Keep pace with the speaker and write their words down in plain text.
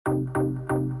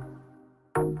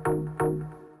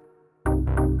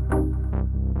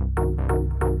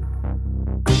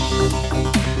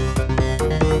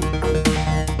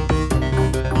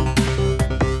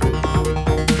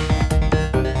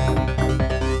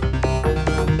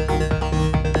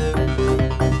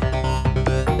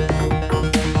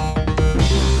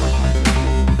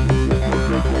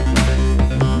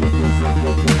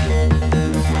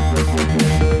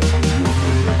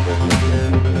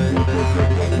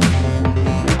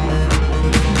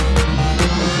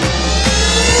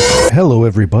Hello,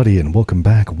 everybody, and welcome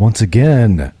back once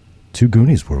again to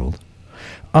Goonies World.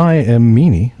 I am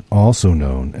Meanie, also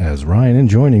known as Ryan, and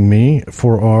joining me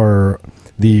for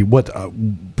what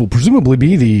will presumably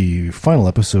be the final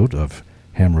episode of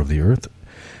Hammer of the Earth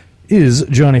is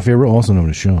Johnny Farrow, also known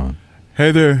as Sean.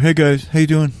 Hey there, hey guys, how you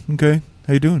doing? Okay,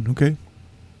 how you doing? Okay.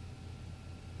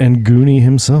 And Goonie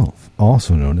himself,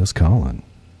 also known as Colin.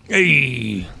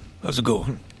 Hey, how's it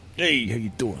going? Hey, how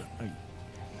you doing? Hey.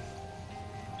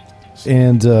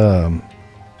 And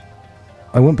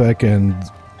I went back and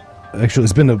actually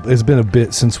it's been a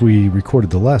bit since we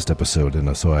recorded the last episode,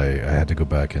 and so I had to go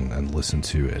back and listen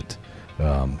to it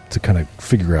to kind of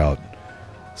figure out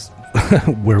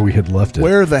where we had left it.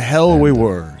 Where the hell we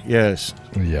were? Yes.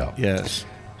 Yeah. Yes.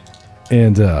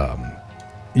 And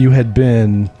you had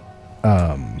been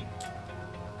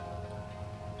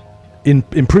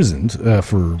imprisoned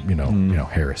for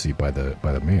heresy by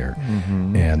the mayor,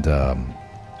 and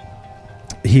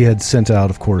he had sent out,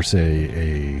 of course,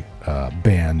 a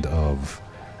band of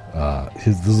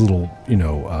his little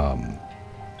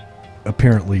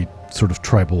apparently sort of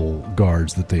tribal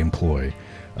guards that they employ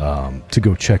to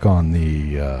go check on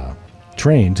the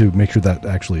train to make sure that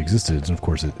actually existed, and of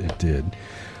course it did.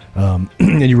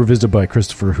 And you were visited by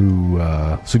Christopher, who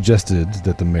suggested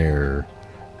that the mayor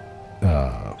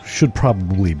should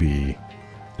probably be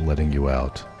letting you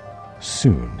out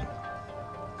soon.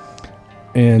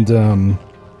 And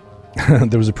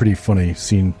there was a pretty funny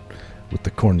scene with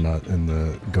the corn nut and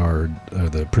the guard,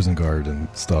 the prison guard and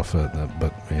stuff.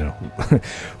 But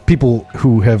people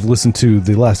who have listened to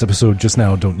the last episode just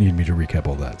now don't need me to recap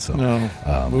all that. So no,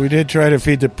 but we did try to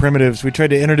feed the primitives. We tried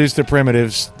to introduce the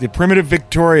primitive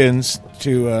Victorians,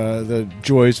 to the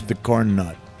joys of the corn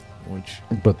nut.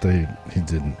 But he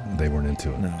didn't. They weren't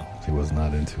into it. No, he was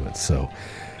not into it. So,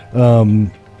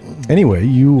 anyway,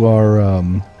 you are.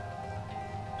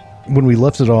 When we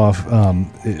left it off,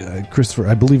 Christopher,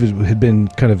 I believe it had been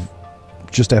kind of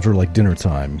just after like dinner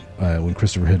time when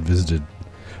Christopher had visited.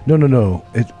 No.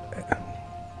 It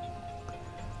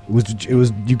was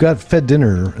you got fed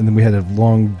dinner, and then we had a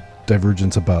long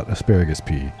divergence about asparagus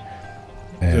pea.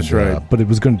 And, that's right. But it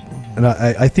was going, and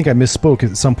I think I misspoke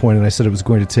at some point, and I said it was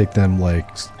going to take them like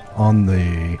on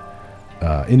the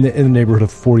in the neighborhood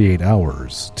of 48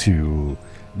 hours to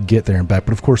get there and back.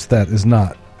 But of course, that is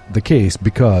not the case,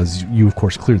 because you of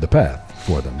course cleared the path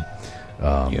for them.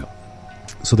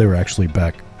 So they were actually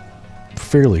back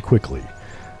fairly quickly.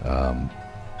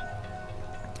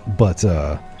 But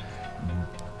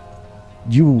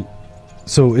you're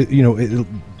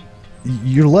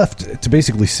left to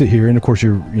basically sit here, and of course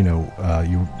you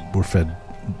were fed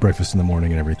breakfast in the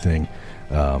morning and everything.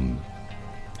 I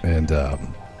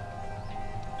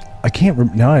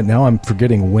can't now I'm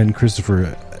forgetting when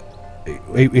Christopher.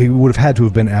 It would have had to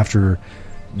have been after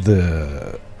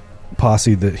the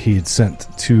posse that he had sent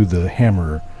to the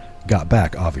Hammer got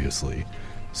back, obviously.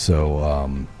 So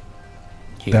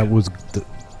that was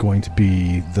going to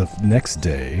be the next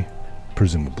day,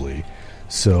 presumably.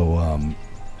 So,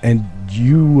 and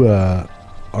you are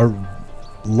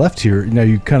left here. Now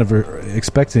you kind of are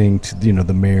expecting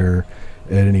the mayor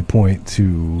at any point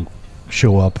to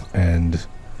show up and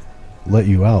let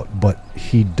you out, but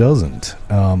he doesn't.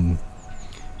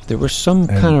 There was some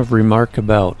kind of remark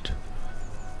about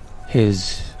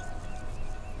his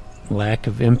lack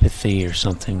of empathy or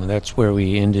something. That's where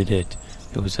we ended it.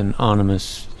 It was an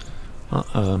ominous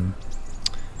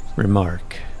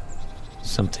remark.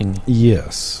 Something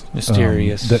mysterious.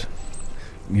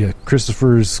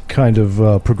 Christopher's kind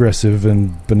of progressive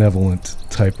and benevolent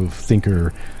type of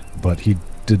thinker, but he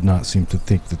did not seem to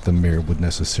think that the mayor would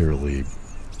necessarily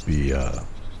be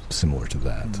similar to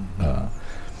that.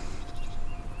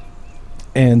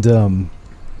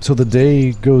 So the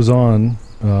day goes on,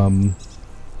 and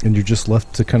you're just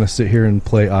left to kind of sit here and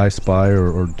play I Spy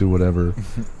or do whatever.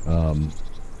 You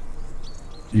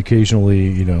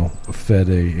occasionally, fed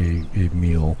a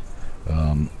meal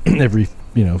every,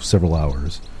 several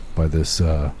hours by this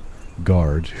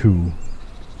guard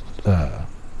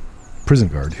prison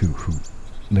guard who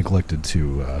neglected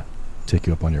to take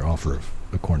you up on your offer of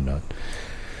a corn nut.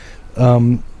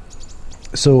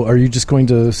 So are you just going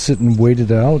to sit and wait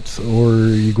it out, or are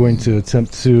you going to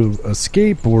attempt to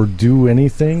escape or do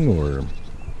anything, or?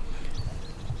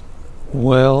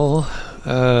 Well,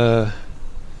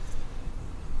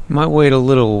 might wait a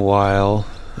little while.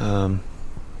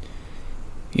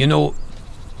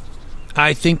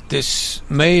 I think this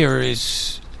mayor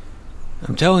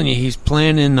I'm telling you, he's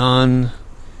planning on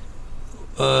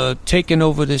taking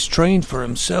over this train for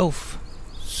himself.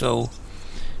 So,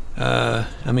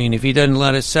 if he doesn't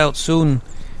let us out soon,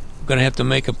 we're going to have to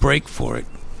make a break for it.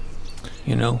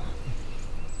 you know.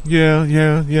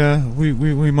 Yeah.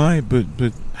 We might,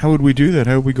 but how would we do that?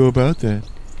 How would we go about that?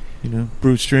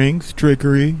 Brute strength,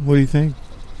 trickery. What do you think?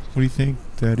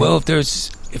 Daddy? Well,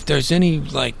 if there's any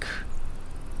like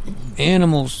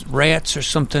animals, rats or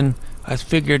something, I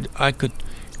figured I could.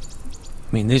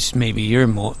 I mean, this may be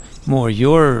more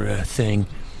your thing,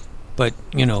 but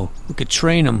we could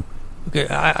train them.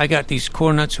 I got these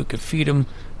corn nuts. We could feed them.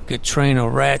 We could train a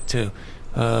rat to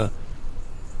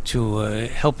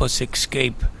help us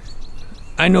escape.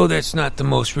 I know that's not the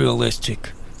most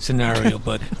realistic scenario,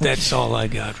 but that's all I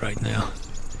got right now.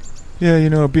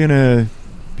 Yeah, being a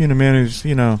man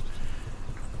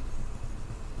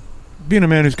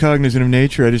who's cognizant of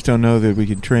nature, I just don't know that we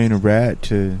can train a rat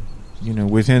to,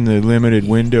 within the limited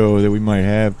window that we might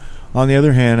have. On the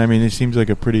other hand, I mean, it seems like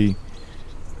a pretty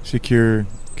secure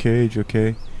cage.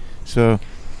 Okay, so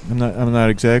I'm not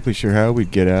exactly sure how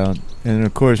we'd get out. And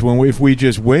of course, if we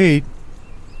just wait,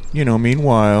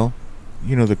 meanwhile,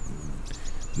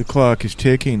 the clock is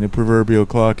ticking. The proverbial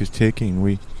clock is ticking.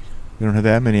 We don't have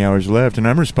that many hours left, and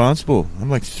I'm responsible. I'm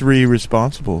like 3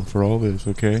 responsible for all this.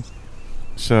 Okay,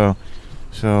 so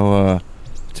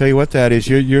tell you what that is.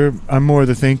 I'm more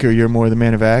the thinker. You're more the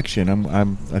man of action.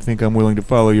 I think I'm willing to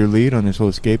follow your lead on this whole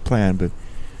escape plan. But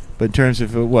in terms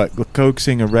of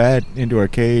coaxing a rat into our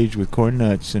cage with corn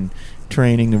nuts and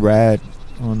training the rat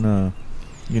on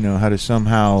how to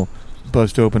somehow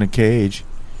bust open a cage.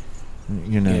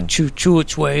 Yeah, chew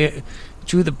its way,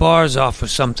 chew the bars off or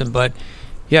something. But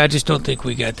yeah, I just don't think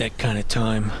we got that kind of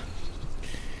time.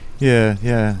 Yeah.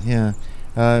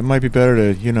 It might be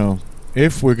better to,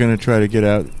 if we're going to try to get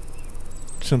out,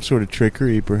 some sort of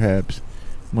trickery perhaps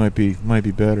might be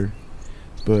better.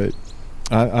 But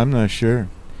I'm not sure.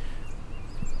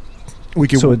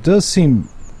 So it does seem...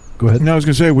 Go ahead. No, I was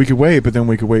going to say we could wait, but then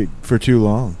we could wait for too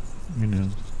long,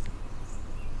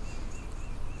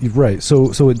 Right.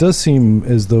 So it does seem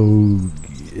as though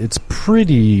it's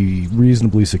pretty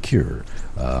reasonably secure.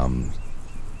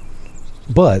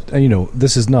 But,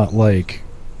 this is not like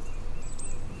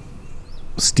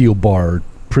steel bar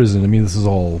prison. I mean, this is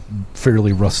all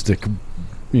fairly rustic,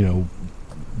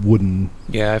 wooden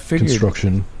I figured,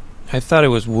 construction. I thought it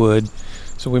was wood,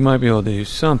 so we might be able to do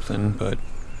something, but...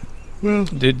 Well,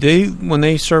 when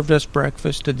they served us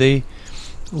breakfast, did they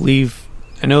leave...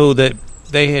 I know that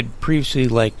they had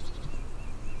previously,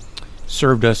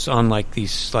 served us on,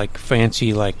 these,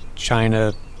 fancy,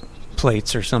 china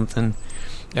plates or something.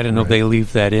 I didn't know if they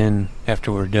leave that in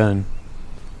after we're done.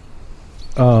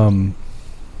 I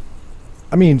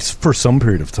mean, for some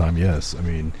period of time, yes. I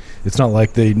mean, it's not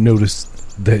like they notice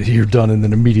that you're done and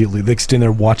then immediately they stand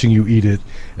there watching you eat it,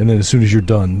 and then as soon as you're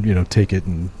done, take it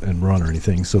and run or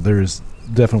anything. So there is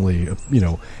definitely,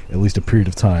 at least a period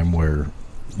of time where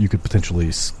you could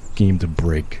potentially scheme to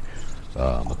break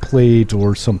a plate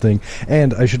or something.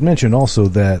 And I should mention also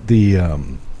that the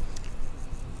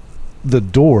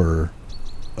door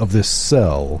of this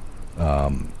cell,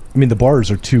 the bars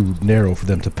are too narrow for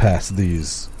them to pass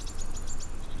these,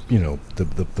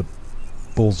 the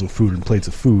bowls of food and plates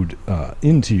of food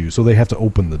into you, so they have to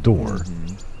open the door.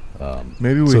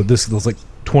 Maybe so this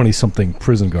 20-something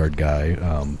prison guard guy,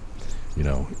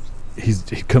 he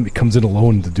comes in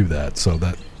alone to do that, so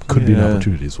that could be an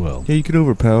opportunity as well. Yeah, you could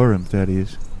overpower him,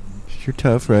 Thaddeus. You're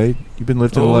tough, right? You've been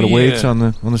lifting a lot of weights on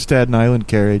the Staten Island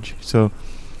carriage, so...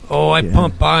 I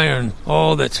pump iron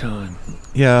all the time.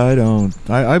 Yeah, I don't.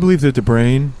 I believe that the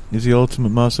brain is the ultimate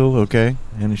muscle, okay?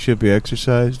 And it should be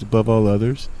exercised above all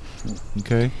others,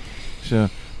 okay? So,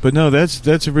 but no,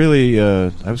 that's a really...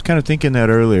 I was kind of thinking that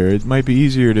earlier. It might be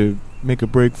easier to make a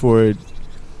break for it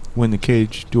when the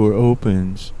cage door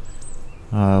opens,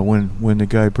 when the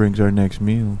guy brings our next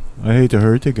meal. I hate to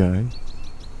hurt the guy.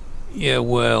 Yeah,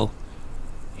 well,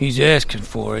 he's asking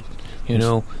for it,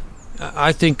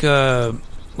 I think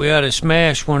we ought to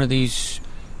smash one of these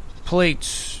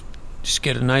plates. Just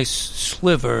get a nice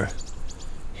sliver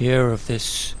here of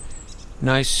this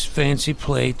nice fancy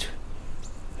plate,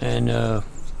 and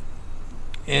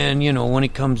when he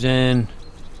comes in,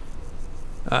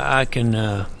 I can.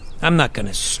 I'm not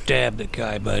gonna stab the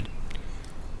guy, but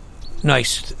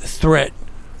nice threat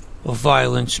of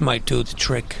violence might do the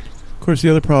trick. Of course, the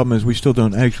other problem is we still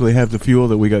don't actually have the fuel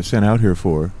that we got sent out here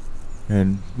for,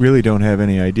 and really don't have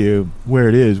any idea where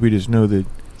it is. We just know that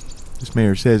this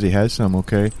mayor says he has some,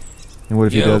 okay? And what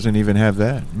if he doesn't even have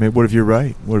that? What if you're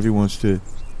right? What if he wants to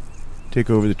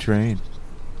take over the train?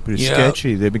 But it's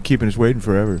sketchy. They've been keeping us waiting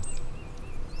forever.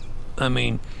 I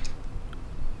mean,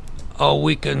 all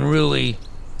we can really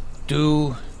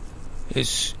do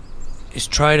is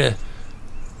try to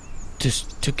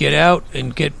get out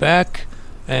and get back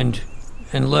and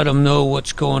and let them know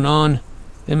what's going on,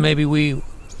 then maybe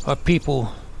our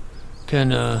people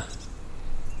can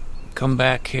come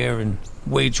back here and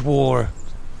wage war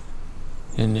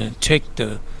and take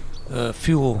the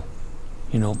fuel,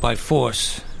 by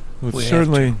force. Well, We have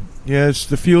certainly, yes,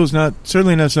 the fuel's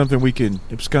certainly not something we can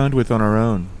abscond with on our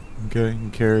own, okay,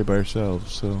 and carry by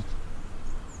ourselves. So,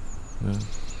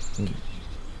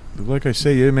 like I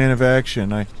say, you're a man of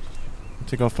action. I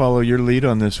think I'll follow your lead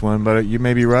on this one, but you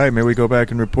may be right. Maybe we go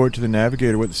back and report to the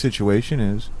navigator what the situation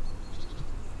is.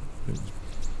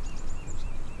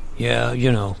 Yeah,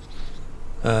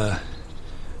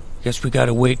 guess we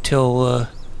gotta wait till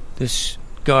this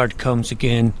guard comes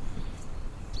again.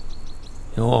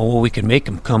 Or we can make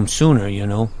him come sooner,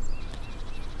 Yeah.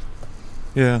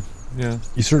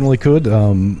 You certainly could.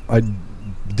 I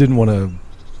didn't want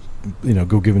to,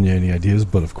 go giving you any ideas,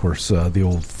 but of course, the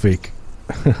old fake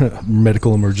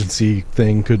medical emergency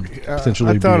thing could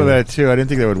potentially. I thought be of that too. I didn't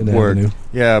think that would an work. avenue.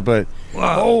 Yeah, but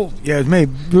yeah, it may.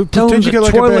 Tell Pretend him you the get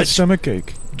like a bad toilet's-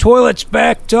 stomachache. Toilet's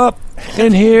backed up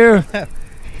in here.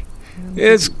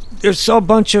 There's a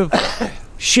bunch of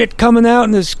shit coming out,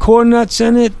 and there's corn nuts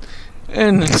in it,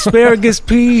 and asparagus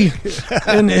pea,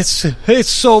 and it's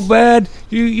so bad.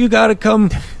 You gotta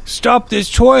come stop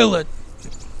this toilet.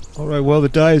 All right. Well, the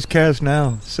die is cast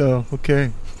now, so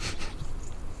okay.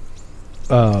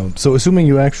 So, assuming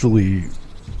you actually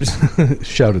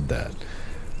shouted that,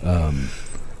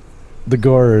 the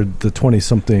guard, the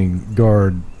 20-something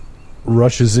guard,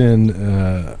 rushes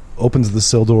in, opens the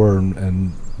cell door,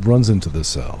 and runs into the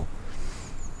cell.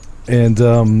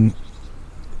 And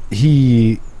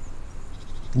he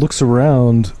looks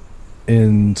around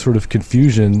in sort of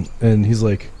confusion, and he's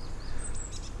like,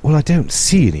 well, I don't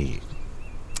see any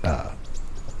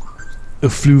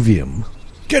effluvium.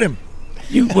 Get him.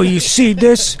 You see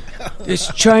this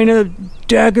China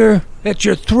dagger at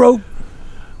your throat?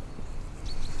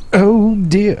 Oh,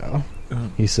 dear,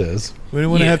 he says. We don't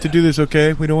want to have to do this,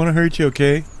 okay? We don't want to hurt you,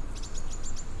 okay?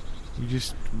 We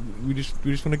just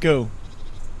want to go.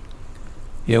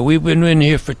 Yeah, we've been in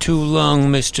here for too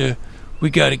long, mister. We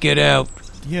gotta get out.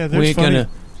 Yeah, We're gonna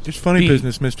there's funny be-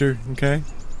 business, mister, okay?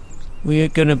 We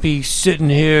ain't gonna be sitting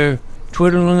here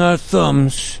twiddling our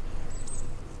thumbs.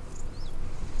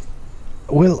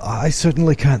 Well, I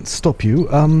certainly can't stop you.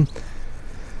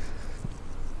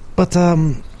 But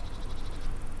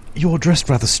you're dressed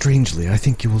rather strangely. I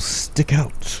think you will stick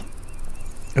out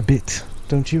a bit,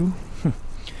 don't you?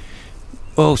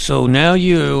 Oh, so now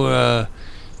you're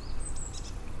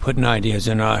putting ideas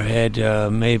in our head.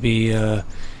 Maybe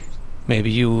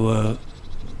you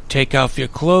take off your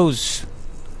clothes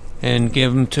and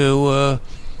give them to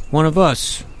one of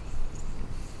us.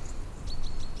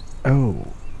 Oh,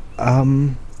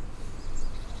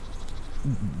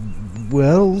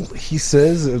 well, he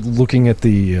says, looking at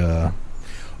the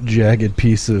jagged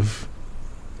piece of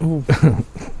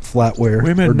flatware.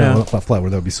 Wait a minute or no, now. not flatware.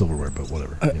 That would be silverware, but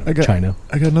whatever. I got- China.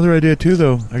 I got another idea too,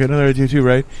 though.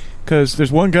 Right? Because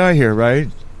there's one guy here, right?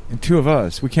 And two of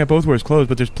us. We can't both wear his clothes,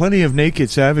 but there's plenty of naked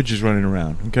savages running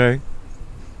around, okay?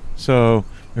 So,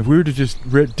 if we were to just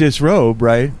disrobe,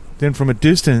 right? Then from a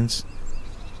distance,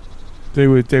 they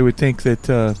would think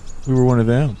that we were one of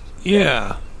them.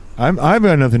 Yeah. I've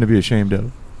got nothing to be ashamed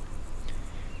of.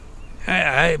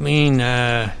 I mean,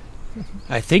 I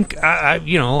think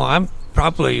I'm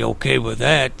probably okay with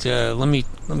that. Let me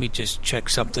just check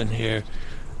something here.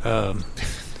 No,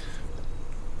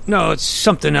 it's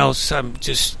something else. I'm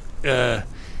just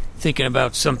thinking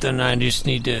about something. I just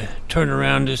need to turn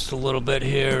around just a little bit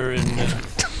here and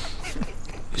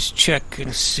just check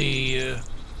and see.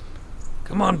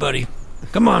 Come on, buddy.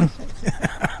 Come on.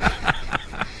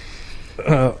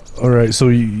 All right, so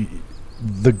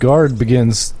the guard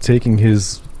begins taking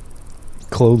his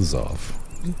clothes off.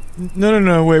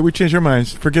 No, wait, we changed our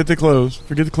minds. Forget the clothes.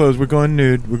 We're going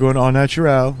nude. We're going au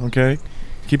naturel, okay?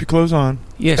 Keep your clothes on.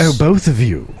 Yes. Oh, both of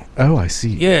you. Oh, I see.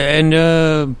 Yeah,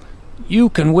 and you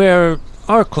can wear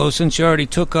our clothes since you already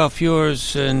took off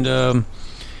yours, and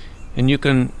you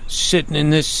can sit in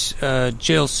this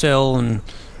jail cell and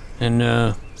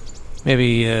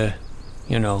maybe at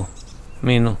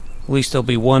least there'll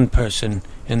be one person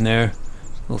in there.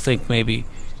 We'll think maybe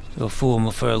you'll fool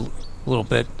them for a little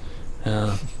bit.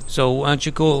 So why don't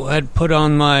you go ahead and put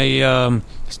on my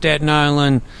Staten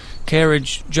Island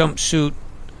carriage jumpsuit.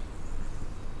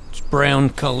 It's brown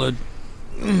colored.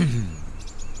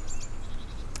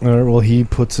 All right, well, he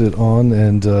puts it on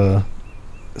and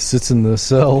sits in the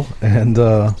cell, and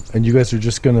you guys are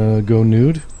just gonna go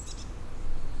nude?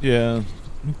 Yeah.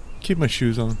 Keep my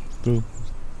shoes on, though.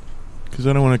 Because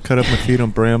I don't want to cut up my feet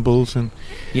on brambles and,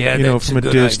 Yeah, you know, that's from a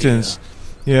good distance.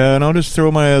 Yeah, and I'll just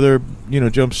throw my other,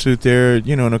 jumpsuit there.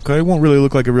 And it won't really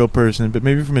look like a real person, but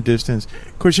maybe from a distance.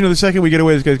 Of course, the second we get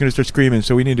away, this guy's going to start screaming,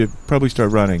 so we need to probably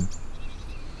start running.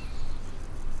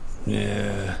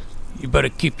 Yeah, you better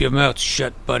keep your mouth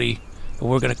shut, buddy. But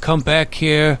we're gonna come back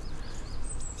here.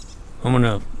 I'm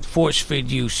gonna force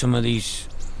feed you some of these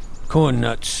corn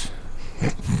nuts.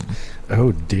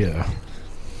 Oh dear.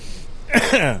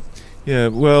 Yeah,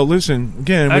 well, listen,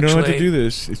 again, we don't have to do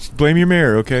this. It's blame your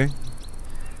mayor, okay?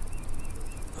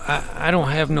 I don't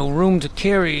have no room to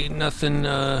carry nothing,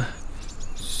 I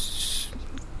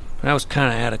was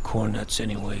kind of out of corn nuts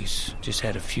anyways. Just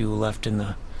had a few left in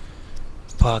the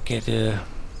pocket,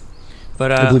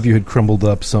 but I believe you had crumbled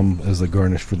up some as a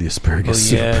garnish for the asparagus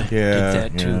soup. Yeah, did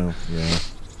that too. Yeah.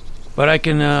 But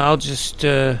I'll just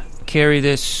carry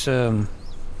this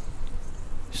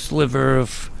sliver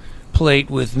of plate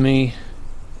with me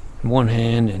in one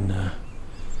hand, and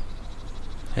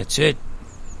that's it.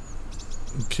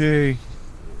 Okay.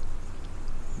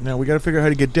 Now we got to figure out how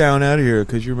to get down out of here,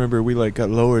 because you remember we got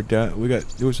lowered down.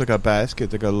 There was like a basket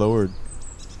that got lowered.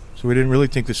 So we didn't really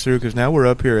think this through, because now we're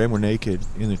up here and we're naked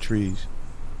in the trees.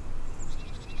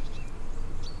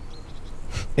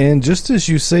 And just as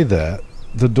you say that,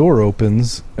 the door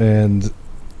opens, and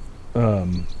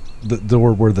the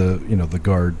door where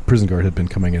the prison guard had been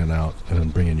coming in and out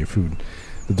and bringing you food.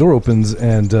 The door opens,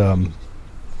 and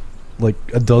like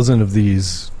a dozen of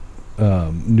these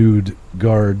nude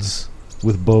guards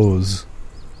with bows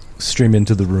stream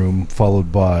into the room,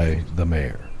 followed by the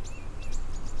mayor.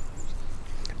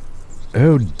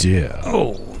 Oh dear.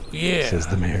 Oh, yeah. Says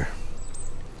the mayor.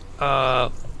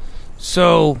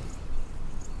 So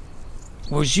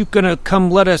was you gonna come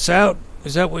let us out?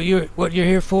 Is that what you're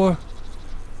here for?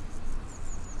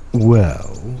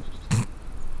 Well,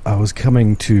 I was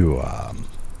coming to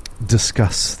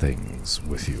discuss things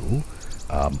with you.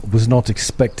 Was not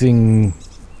expecting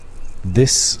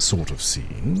this sort of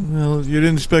scene. Well, you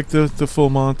didn't expect the full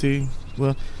Monty.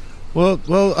 Well,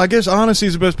 I guess honesty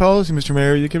is the best policy, Mr.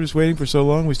 Mayor. You kept us waiting for so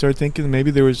long. We started thinking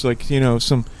maybe there was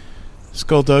some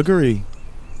skullduggery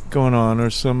going on, or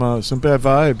some bad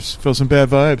vibes. Felt some bad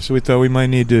vibes, so we thought we might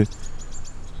need to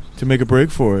make a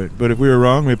break for it. But if we were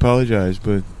wrong, we apologize.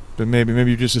 But maybe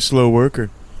you're just a slow worker.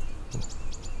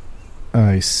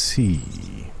 I see.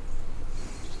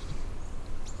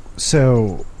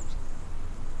 So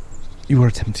you were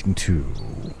attempting to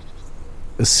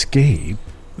escape?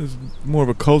 It's more of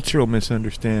a cultural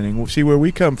misunderstanding. Well, see, where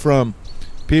we come from,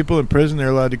 people in prison, they're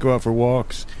allowed to go out for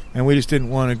walks, and we just didn't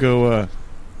want to go,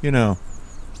 we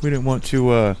didn't want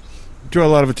to draw a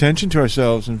lot of attention to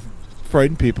ourselves and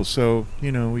frighten people, so,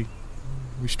 we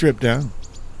stripped down.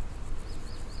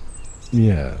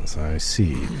 Yes, I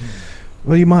see.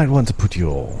 Well, you might want to put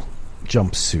your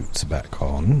jumpsuits back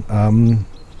on.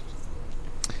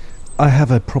 I have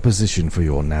a proposition for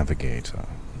your navigator.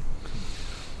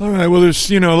 All right, well,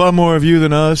 there's, a lot more of you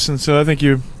than us, and so I think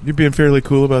you're being fairly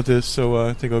cool about this, so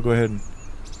I think I'll go ahead and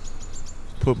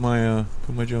put my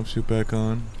jumpsuit back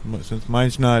on, since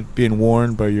mine's not being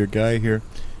worn by your guy here.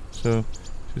 So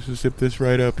just zip this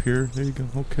right up here. There you go.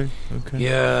 Okay.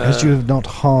 Yeah. As you have not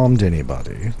harmed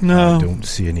anybody, no. I don't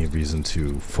see any reason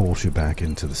to force you back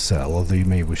into the cell, although you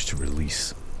may wish to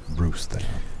release Bruce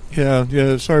there.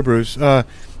 Yeah, sorry, Bruce.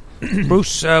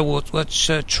 Bruce, let's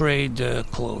trade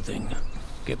clothing.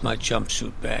 Get my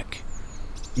jumpsuit back.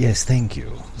 Yes, thank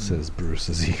you, says Bruce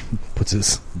as he puts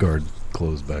his guard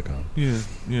clothes back on.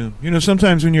 Yeah.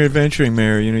 Sometimes when you're adventuring,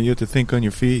 Mayor, you have to think on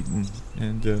your feet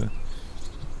and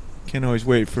can't always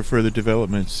wait for further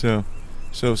developments.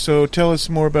 So tell us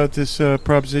more about this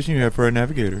proposition you have for our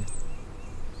navigator.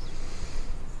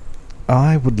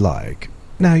 I would like...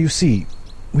 Now, you see,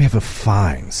 we have a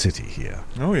fine city here.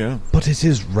 Oh, yeah. But it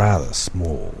is rather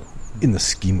small in the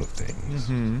scheme of things.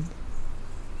 Mm-hmm.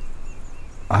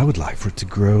 I would like for it to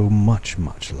grow much,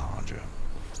 much larger.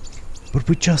 But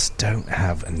we just don't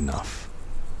have enough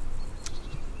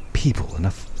people,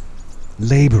 enough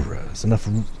laborers, enough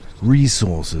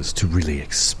resources to really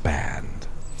expand.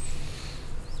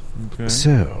 Okay.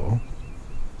 So,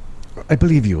 I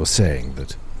believe you were saying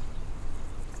that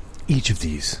each of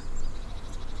these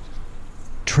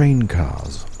train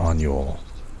cars on your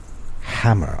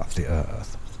hammer of the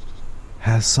earth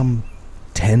has some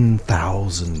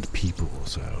 10,000 people or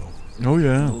so. Oh,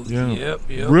 yeah. Oh, Yeah. Yep.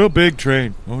 Real big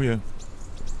train. Oh, yeah.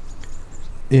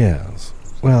 Yes.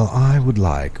 Well, I would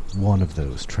like one of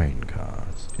those train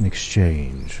cars in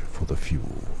exchange for the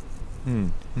fuel.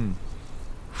 You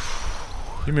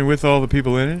mean with all the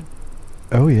people in it?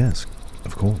 Oh, yes,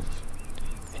 of course.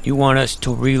 You want us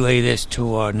to relay this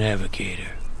to our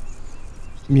navigator?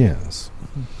 Yes.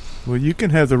 Well, you can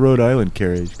have the Rhode Island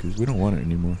carriage because we don't want it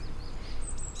anymore.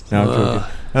 No, I'm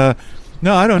joking.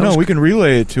 No, I don't know. We can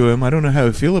relay it to him. I don't know how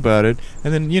I feel about it.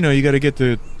 And then you got to get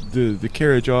the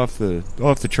carriage off the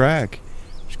track.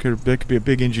 That could be a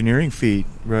big engineering feat,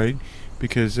 right?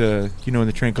 Because when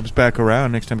the train comes back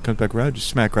around, next time it comes back around, just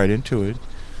smack right into it.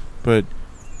 But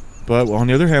on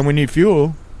the other hand, we need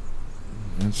fuel,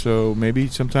 and so maybe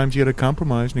sometimes you got to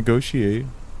compromise, negotiate.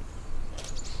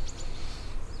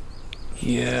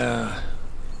 Yeah,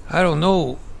 I don't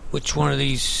know which one of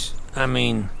these. I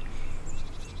mean,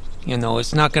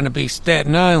 it's not going to be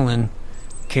Staten Island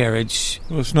carriage.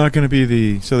 Well, it's not going to be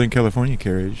the Southern California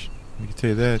carriage. I can tell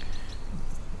you that.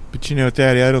 But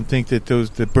Daddy, I don't think that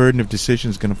the burden of decision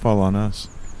is going to fall on us.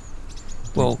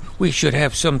 Well, we should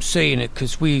have some say in it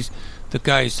because we, the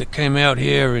guys that came out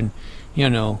here and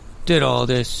did all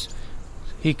this.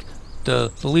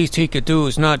 The least he could do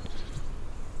is not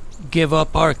give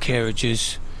up our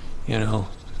carriages. I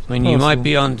mean, you might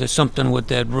be onto something with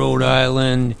that Rhode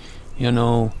Island. Ain't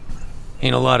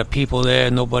a lot of people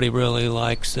there. Nobody really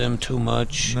likes them too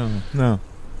much. No.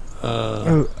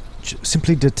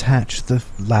 Simply detach the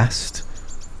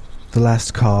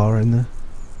last car in the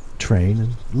train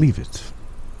and leave it.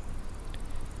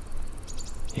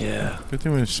 Yeah. But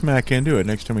then we'll smack into it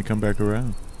next time we come back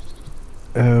around.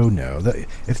 Oh no!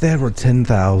 If there were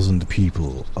 10,000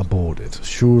 people aboard it,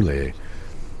 surely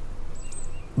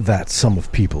that sum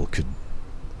of people could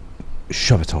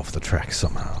shove it off the track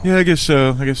somehow. Yeah, I guess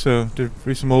so. To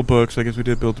read some old books, I guess we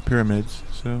did build the pyramids.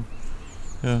 So,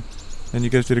 yeah. And you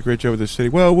guys did a great job with the city.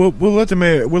 Well, we'll let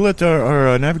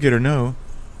our navigator know,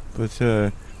 but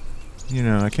I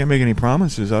can't make any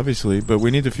promises, obviously. But we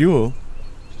need the fuel.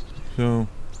 So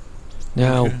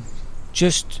now, okay.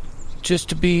 just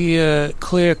to be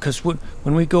clear, because when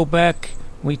we go back,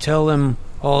 we tell him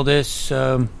all this.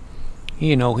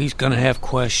 He's gonna have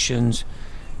questions.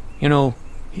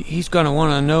 He's gonna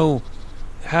want to know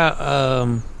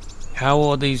how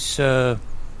all these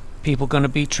people gonna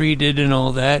be treated and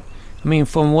all that. I mean,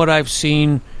 from what I've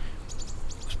seen,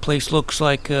 this place looks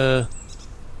like a,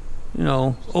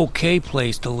 okay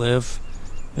place to live,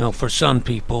 for some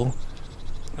people.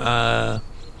 I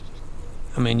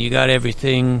mean, you got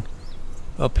everything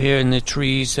up here in the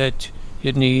trees that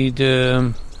you need,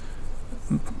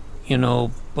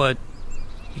 but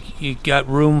you got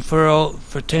room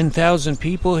for 10,000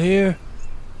 people here?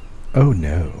 Oh,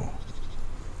 no.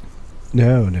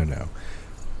 No.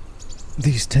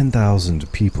 These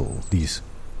 10,000 people, these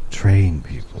trained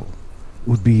people,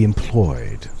 would be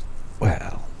employed.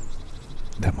 Well,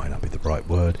 that might not be the right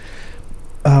word.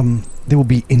 They will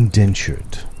be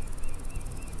indentured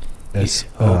as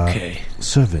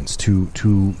servants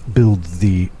to build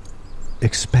the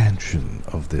expansion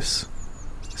of this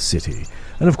city.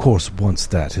 And of course, once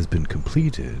that has been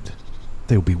completed,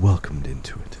 they will be welcomed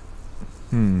into it.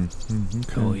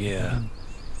 Okay. Oh, yeah.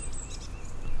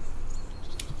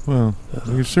 Well,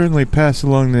 we can certainly pass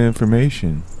along the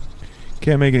information.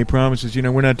 Can't make any promises.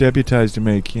 We're not deputized to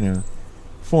make,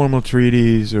 formal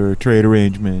treaties or trade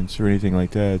arrangements or anything like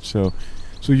that. So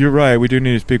you're right. We do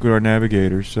need to speak with our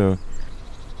navigator. So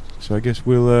I guess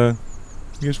we'll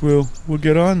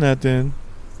get on that then.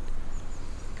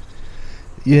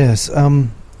 Yes.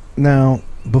 Now,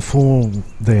 before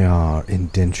they are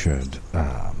indentured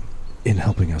in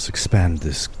helping us expand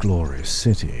this glorious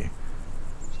city,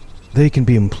 they can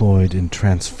be employed in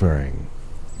transferring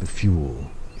the fuel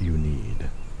you need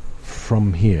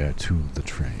from here to the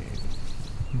train.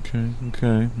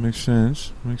 Okay. Makes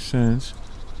sense.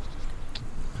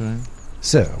 Okay.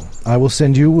 So, I will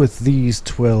send you with these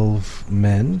 12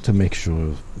 men to make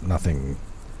sure nothing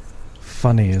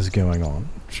funny is going on.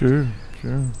 Sure.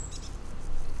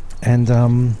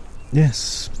 And,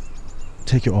 yes,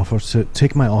 take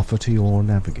my offer to your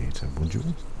navigator, would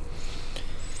you?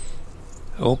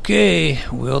 Okay,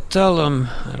 we'll tell him.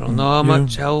 I don't know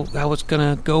how it's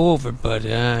gonna go over, but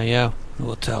yeah,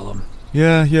 we'll tell him.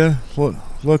 Yeah. Well,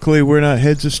 luckily we're not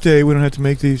heads of state. We don't have to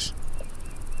make these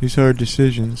hard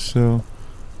decisions. So,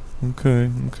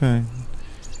 okay.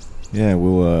 Yeah,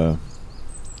 we'll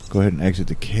go ahead and exit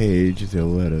the cage if they'll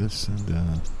let us. And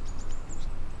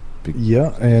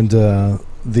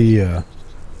the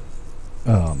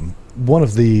one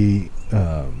of the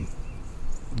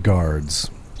guards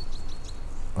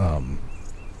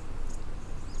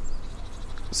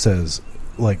says,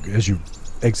 like, as you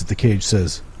exit the cage,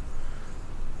 says,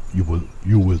 you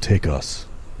will take us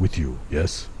with you,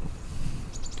 yes?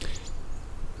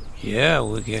 Yeah,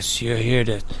 well, I guess you're here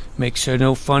to make sure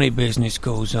no funny business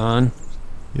goes on.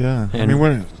 Yeah, I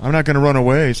mean, I'm not going to run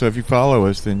away, so if you follow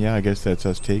us, then yeah, I guess that's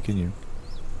us taking you.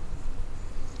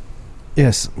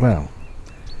 Yes, well,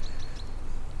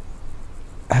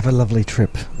 have a lovely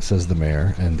trip, says the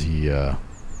mayor, and he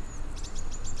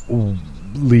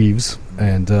leaves,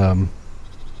 and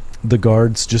the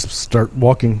guards just start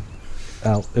walking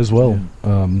out as well.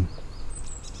 I'll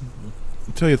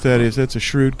tell you, Thaddeus, that's a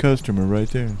shrewd customer right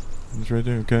there. He's right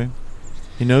there, okay?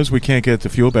 He knows we can't get the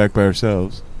fuel back by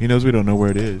ourselves. He knows we don't know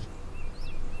where it is.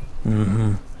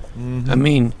 Mm-hmm. I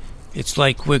mean, it's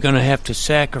like we're going to have to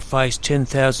sacrifice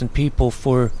 10,000 people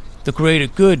for the greater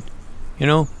good, you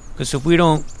know? Because if we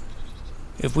don't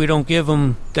give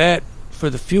them that for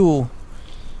the fuel,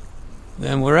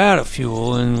 then we're out of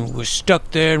fuel and we're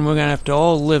stuck there, and we're going to have to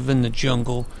all live in the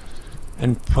jungle,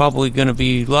 and probably going to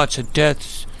be lots of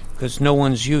deaths because no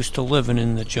one's used to living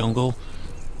in the jungle.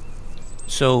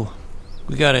 So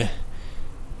we got to,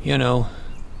 you know,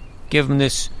 give them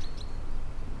this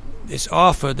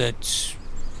offer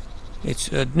it's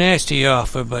a nasty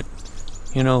offer, but,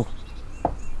 you know,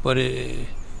 but it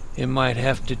might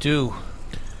have to do.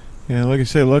 Yeah, like I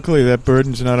say, luckily that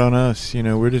burden's not on us. You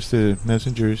know, we're just the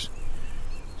messengers.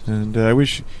 And I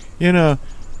wish, you know,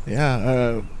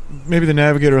 maybe the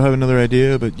Navigator will have another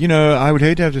idea, but, you know, I would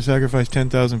hate to have to sacrifice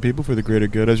 10,000 people for the greater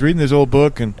good. I was reading this old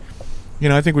book, and, you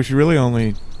know, I think we should really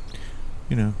only,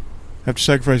 you know, have to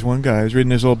sacrifice one guy. I was reading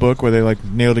this old book where they, like,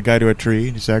 nailed a guy to a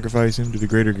tree to sacrifice him to the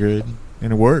greater good,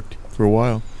 and it worked for a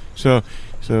while. So,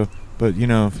 but, you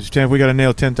know, if we got to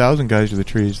nail 10,000 guys to the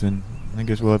trees, then I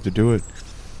guess we'll have to do it.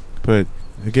 But,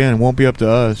 again, it won't be up to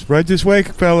us. Right this way,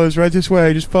 fellas, right this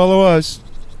way. Just follow us.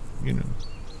 You know,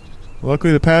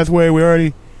 luckily the pathway, we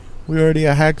already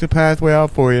hacked the pathway out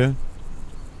for you.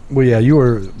 Well, yeah, you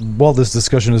were, while this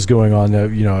discussion is going on,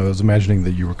 you know, I was imagining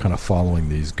that you were kind of following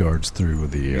these guards through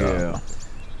the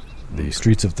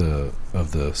streets of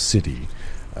the city,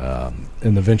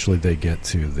 and eventually they get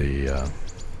to the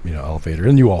elevator,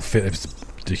 and you all fit.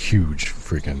 It's a huge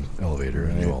freaking elevator,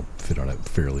 and you all fit on it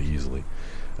fairly easily,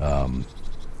 and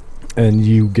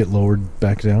you get lowered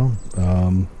back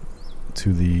down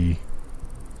to the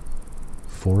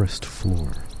forest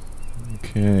floor.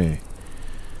 Okay.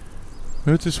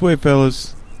 Right this way,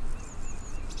 fellas.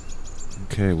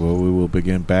 Okay, well, we will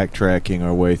begin backtracking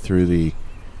our way through the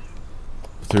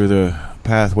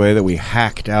pathway that we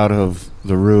hacked out of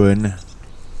the ruin.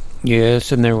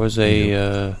 Yes, and there was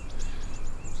a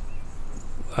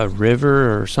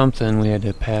river or something we had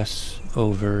to pass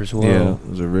over as well. Yeah,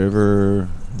 there's a river,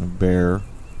 a bear.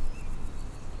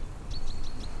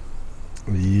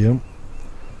 Yep.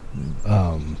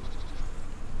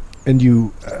 And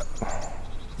you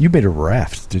made a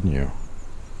raft, didn't you?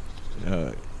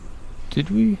 Did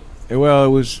we? Well, it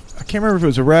was. I can't remember if it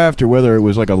was a raft or whether it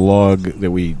was like a log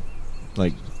that we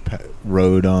like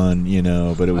rode on, you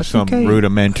know. But it was some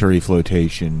rudimentary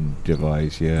flotation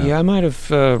device. Yeah. Yeah, I might have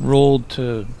rolled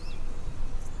to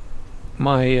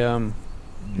my.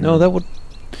 No, that would.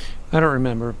 I don't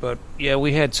remember, but yeah,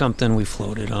 we had something we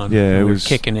floated on. Yeah, it we was were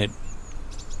kicking it.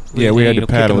 Yeah, we had to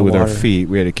paddle it with our water. feet.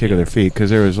 We had to kick with our feet because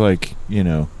there was like, you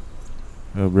know,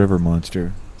 a river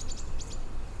monster.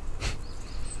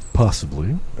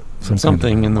 Possibly.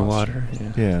 Something in the water.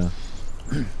 Yeah.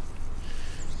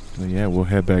 So yeah, we'll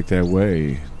head back that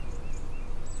way.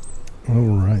 All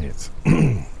right.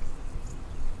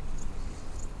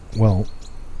 Well,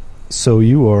 so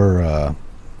you are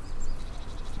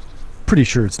pretty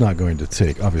sure it's not going to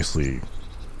take, obviously,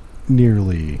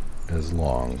 nearly as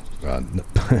long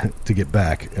to get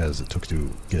back as it took to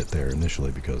get there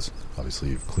initially, because obviously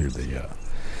you've cleared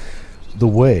the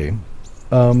way.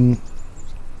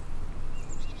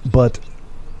 But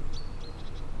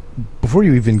before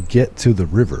you even get to the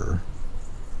river,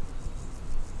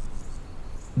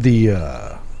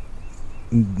 the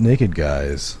naked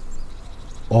guys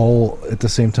all at the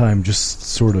same time just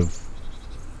sort of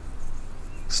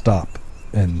stop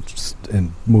and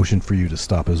motion for you to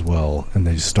stop as well, and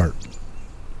they just start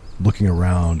looking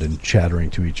around and chattering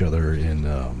to each other in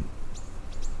a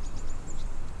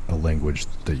language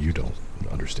that you don't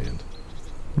understand.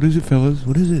 What is it, fellas?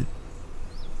 What is it?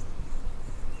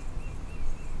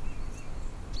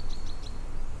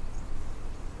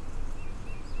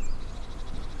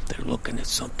 They're looking at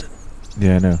something.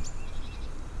 Yeah, I know.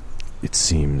 It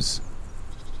seems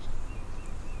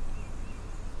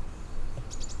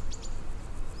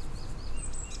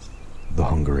the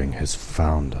hungering has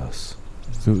found us.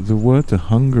 The what? The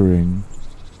hungering?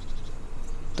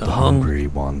 The hungry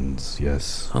ones,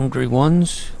 yes. Hungry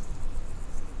ones?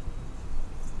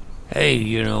 Hey,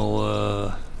 you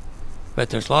know, bet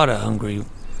there's a lot of hungry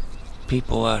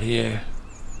people out here.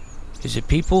 Is it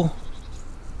people?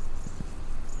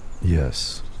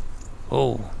 Yes.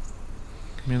 Oh.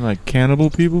 You mean like cannibal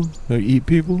people? That eat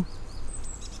people?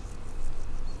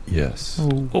 Yes.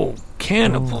 Oh,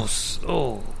 cannibals.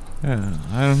 Oh. Yeah,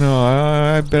 I don't know.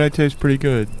 I bet I taste pretty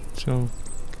good. So.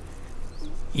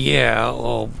 Yeah,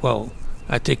 oh, well,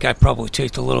 I think I probably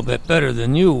taste a little bit better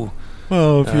than you.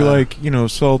 Well, if you like,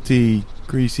 salty,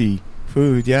 greasy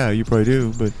food, yeah, you probably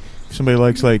do. But if somebody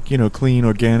likes, clean,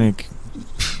 organic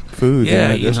food,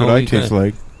 Yeah, that's what I taste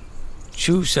like.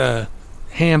 Choose a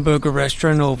hamburger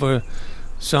restaurant over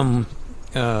some,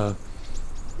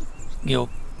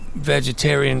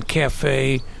 vegetarian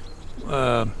cafe,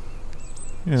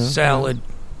 salad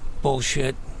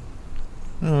bullshit.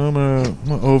 No, I'm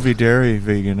a OV dairy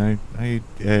vegan. I eat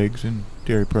eggs and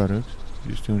dairy products.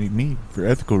 Just don't eat meat for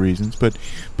ethical reasons. But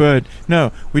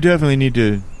no, we definitely need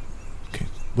to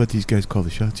let these guys call the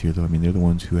shots here, though. I mean, they're the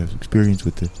ones who have experience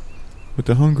with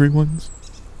the hungry ones.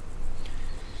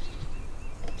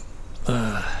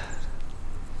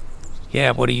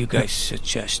 Yeah, what do you guys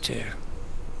suggest here?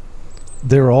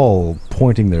 They're all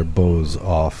pointing their bows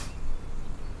off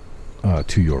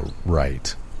to your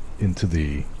right into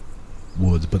the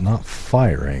woods, but not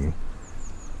firing.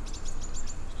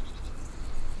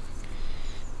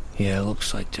 Yeah, it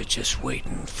looks like they're just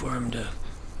waiting for him to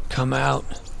come out.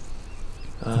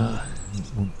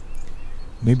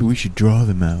 Maybe we should draw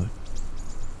them out.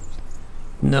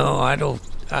 No, I don't.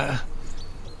 I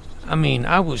mean,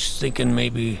 I was thinking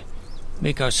maybe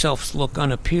make ourselves look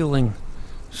unappealing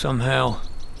somehow.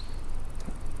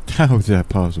 How is that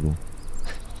possible?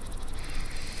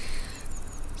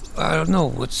 I don't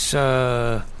know. It's,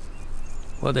 well,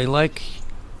 they like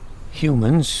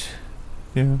humans.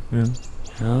 Yeah.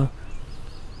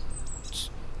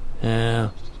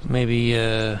 Maybe,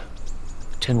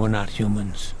 pretend we're not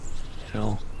humans,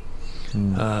 Rawr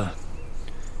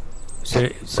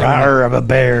of a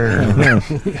bear.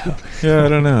 Yeah, I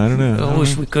don't know. I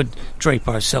wish we could drape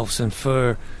ourselves in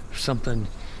fur or something,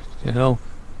 Yeah,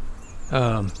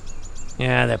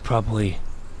 they're probably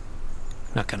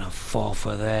not gonna fall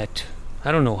for that.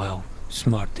 I don't know how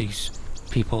smart these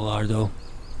people are, though.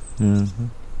 Mm-hmm.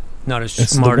 Not as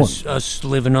smart as us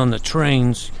living on the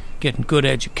trains, getting good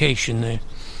education there.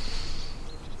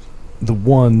 The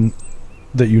one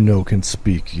that can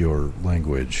speak your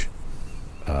language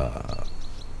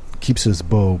keeps his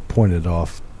bow pointed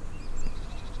off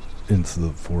into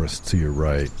the forest to your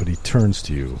right, but he turns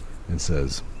to you and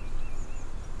says,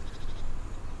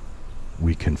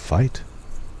 "We can fight,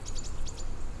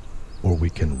 or we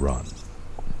can run."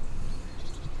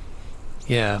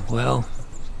 Yeah, well,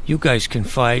 you guys can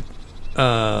fight.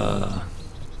 How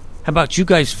about you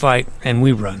guys fight and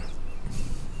we run?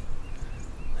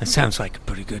 That sounds like a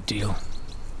pretty good deal.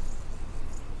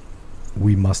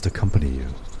 We must accompany you.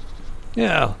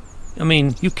 Yeah, I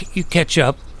mean, you catch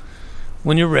up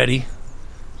when you're ready.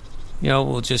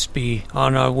 We'll just be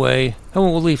on our way. And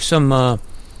we'll leave some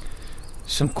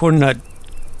corn nut,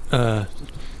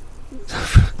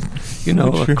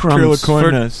 crumbs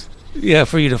corn nuts. Yeah,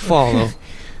 for you to follow.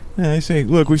 Yeah, I say,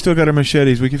 look, we still got our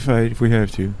machetes. We can fight if we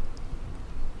have to.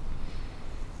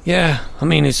 Yeah, I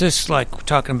mean, is this like we're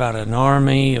talking about an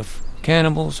army of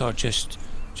cannibals or just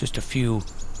a few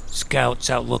scouts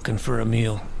out looking for a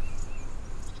meal?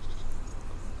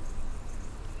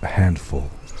 A handful,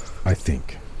 I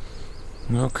think.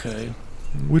 Okay.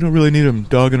 We don't really need them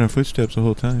dogging our footsteps the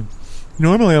whole time.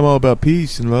 Normally I'm all about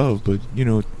peace and love, but,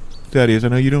 Thaddeus, I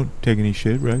know you don't take any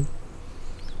shit, right?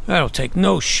 I don't take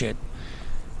no shit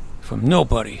from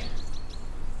nobody.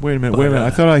 Wait a minute. I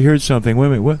thought I heard something. Wait a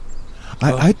minute, what?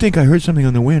 I think I heard something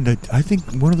on the wind. I think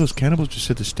one of those cannibals just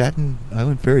said the Staten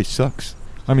Island ferry sucks.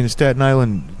 I mean, the Staten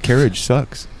Island carriage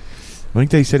sucks. I think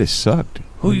they said it sucked.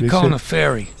 Who you calling a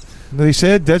ferry? They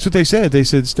said, that's what they said. They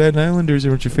said Staten Islanders are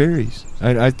a bunch of ferries.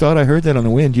 I thought I heard that on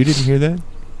the wind. You didn't hear that?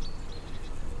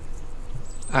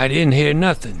 I didn't hear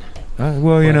nothing.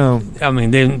 Well, I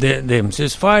mean, them's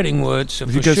just fighting words, so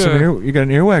you got you got an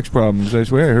earwax problems. I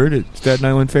swear, I heard it. Staten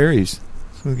Island ferries.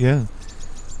 So, yeah,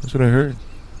 that's what I heard.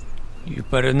 You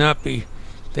better not be.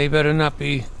 They better not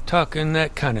be talking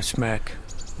that kind of smack.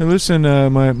 Hey, listen,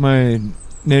 my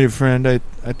native friend, I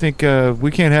think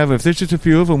we can't have, if there's just a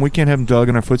few of them, we can't have them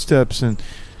dogging our footsteps and,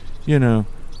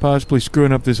 possibly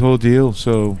screwing up this whole deal.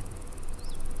 So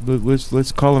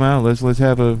let's call them out. Let's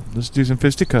do some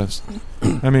fisticuffs.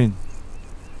 I mean,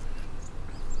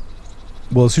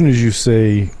 well, as soon as you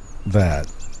say that,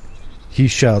 he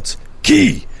shouts,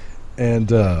 "Key!"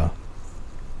 And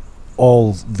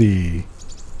all the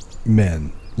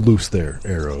men loose their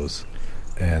arrows.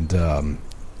 And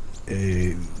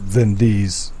then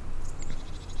these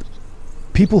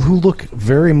people who look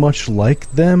very much like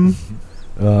them,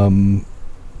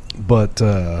 but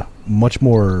much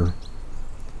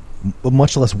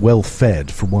less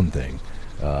well-fed, for one thing,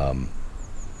 and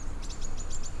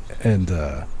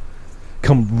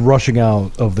come rushing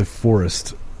out of the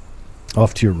forest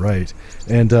off to your right.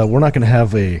 And we're not going to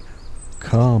have a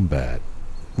combat,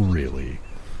 really,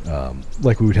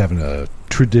 like we would have in a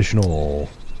traditional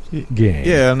game.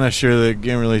 Yeah, I'm not sure the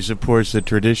game really supports the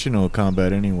traditional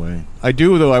combat anyway. I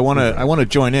do, though. I want to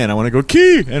join in. I want to go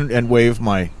key and wave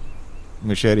my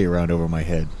machete around over my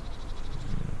head.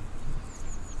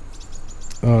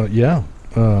 Yeah.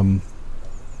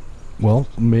 Well,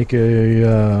 make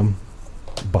a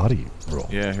body roll.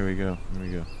 Yeah, here we go.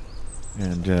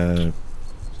 And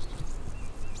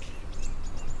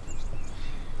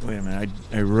wait a minute.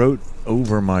 I wrote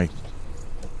over my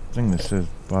thing that says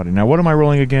body. Now, what am I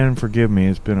rolling again? Forgive me.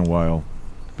 It's been a while.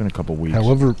 It's been a couple weeks.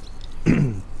 However,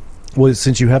 well,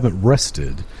 since you haven't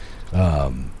rested,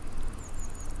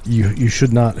 you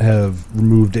should not have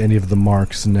removed any of the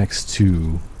marks next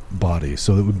to body.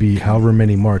 So it would be however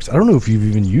many marks. I don't know if you've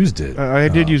even used it. I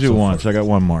did use it so once. far. I got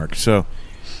one mark. So,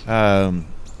 So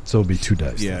it'll be 2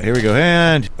 dice. yeah, here we go.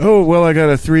 And I got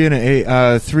a 3 and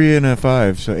a 3 and a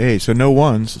 5. So 8. So no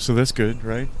ones. So that's good,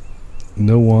 right?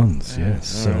 No ones. Yeah,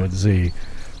 Yes. all So right. it's a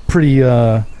pretty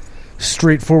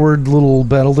straightforward little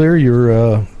battle there.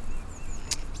 Your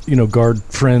guard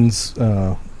friends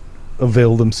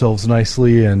avail themselves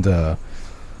nicely and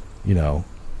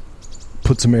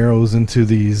put some arrows into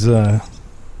these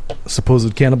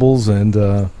supposed cannibals, and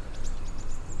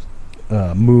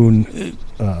Moon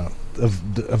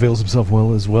avails himself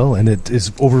well as well, and it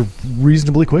is over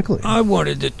reasonably quickly. I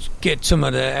wanted to get some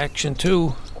of the action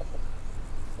too.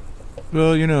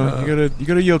 Well, you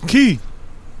gotta yell key,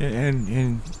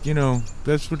 and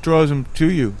that's what draws them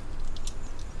to you.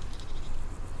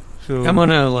 So I'm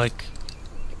gonna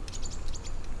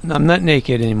I'm not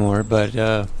naked anymore, but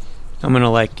I'm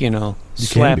gonna You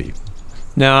slap. can be.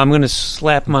 No, I'm gonna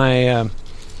slap my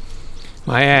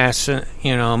my ass.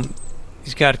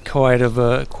 He's got quite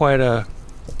a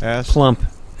ass. plump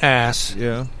ass.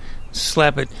 Yeah.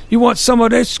 Slap it. You want some of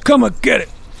this? Come and get it.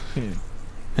 Yeah.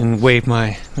 And wave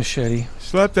my machete.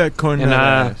 Slap that corn And, nut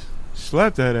ass.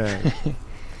 Slap that ass.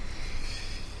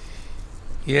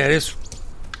 Yeah, it's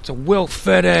a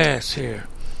well-fed ass here.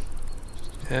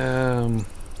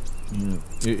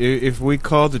 If we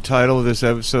called the title of this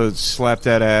episode "Slap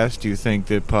That Ass," do you think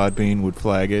that Podbean would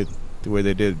flag it the way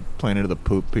they did Planet of the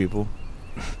Poop People?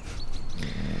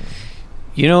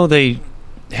 They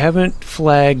haven't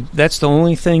flagged. That's the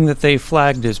only thing that they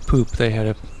flagged as poop. They had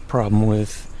a problem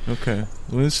with. Okay.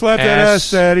 Well, slap that ass,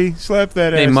 Daddy. Slap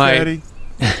that They ass, might. Daddy.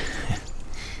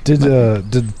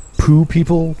 Did poo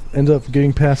people end up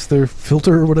getting past their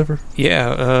filter or whatever?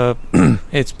 Yeah,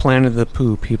 it's Planet of the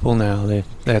Poo people now.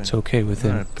 That's okay with All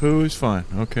them. right, poo is fine.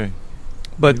 Okay.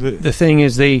 But the thing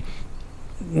is, they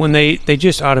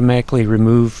just automatically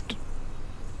removed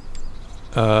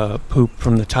poop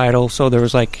from the title, so there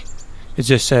was it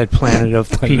just said Planet of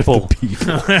the People,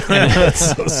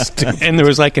 That's so stupid. and there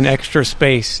was an extra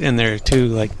space in there too,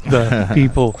 the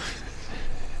people.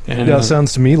 And Yeah, it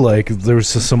sounds to me like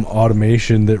there's just some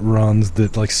automation that runs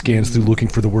that scans through looking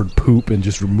for the word poop and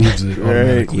just removes it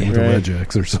automatically into right.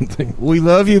 regex or something. We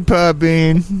love you,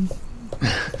 Podbean.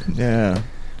 Yeah.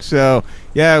 So,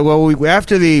 well,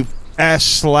 after the ass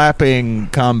slapping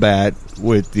combat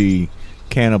with the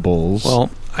cannibals.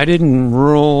 well, I didn't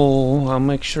roll. I'll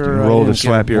make sure. you I roll to didn't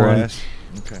slap get your one. ass.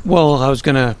 Okay. Well, I was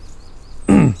gonna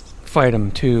fight him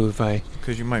too if I.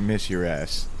 Because you might miss your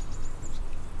ass.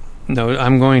 No,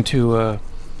 I'm going to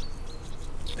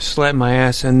slap my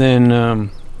ass and then,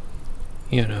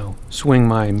 swing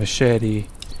my machete.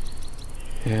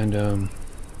 And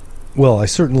Well, I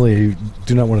certainly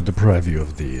do not want to deprive you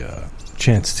of the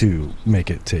chance to make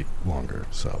it take longer.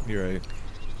 So You're right.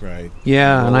 Right.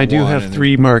 yeah, Roll and I do one have and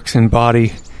 3 marks in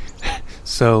body,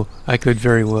 so I could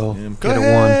very well Go get a 1.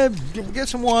 ahead. Get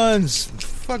some ones.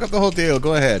 Fuck up the whole deal.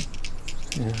 Go ahead.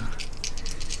 Yeah.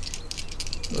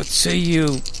 Let's see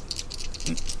you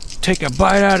take a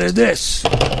bite out of this.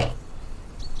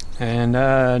 And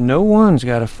no one's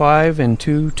got a 5 and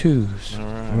 2 2s. All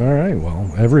right. all right,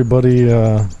 well, everybody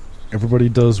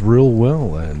does real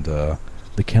well, and the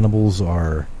cannibals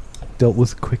are dealt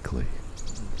with quickly,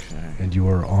 Okay. and you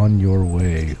are on your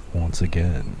way once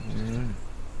again. All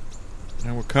right.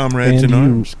 Now we're comrades And in you-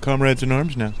 arms. Comrades in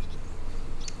arms now.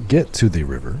 Get to the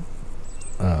river.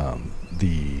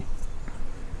 The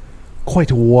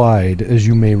quite wide, as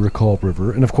you may recall,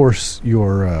 river, and of course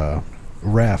your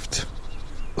raft,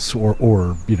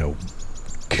 or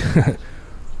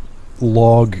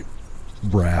log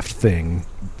raft thing,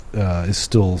 is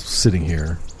still sitting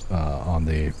here on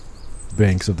the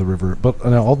banks of the river. But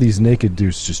now all these naked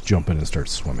dudes just jump in and start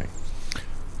swimming.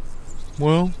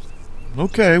 Well,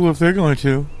 okay. Well, if they're going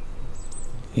to.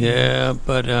 Yeah,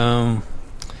 but all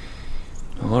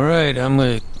right. I'm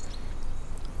gonna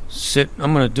sit.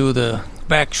 I'm gonna do the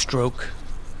backstroke,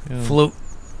 float,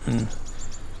 and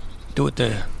do it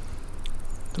the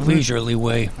leisurely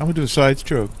way. I'm gonna do a side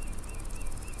stroke.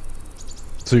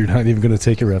 So you're not even going to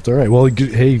take your raft. All right. Well,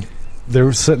 hey,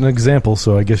 they're setting an example,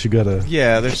 so I guess you got to...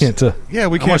 Yeah,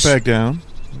 we can't back down.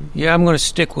 Yeah, I'm gonna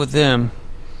stick with them.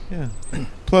 Yeah.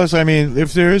 Plus, I mean,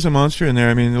 if there is a monster in there,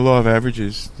 I mean, the law of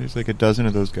averages, there's like a dozen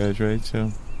of those guys, right?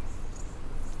 So.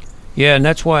 Yeah, and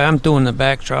that's why I'm doing the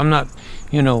backstroke. I'm not,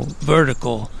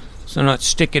 vertical, so I'm not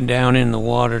sticking down in the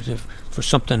water for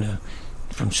something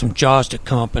from some jaws to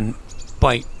come up and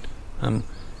bite. I'm,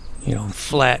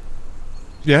 flat.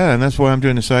 Yeah, and that's why I'm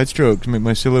doing the side stroke, to make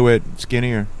my silhouette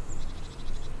skinnier.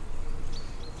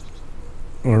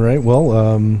 All right.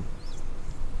 Well,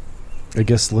 I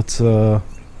guess let's... I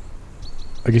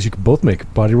guess you could both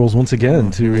make body rolls once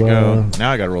again Here we go. Now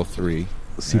I got to roll 3.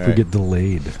 See if we get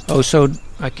delayed. Oh, so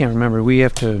I can't remember. We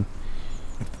have to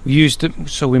use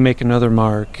so we make another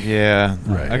mark. Yeah.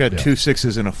 Right. I got 2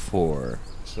 6s and a 4.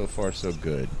 So far, so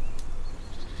good.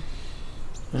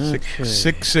 Okay.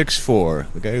 664.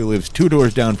 The guy who lives 2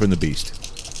 doors down from the beast.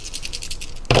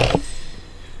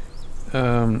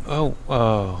 I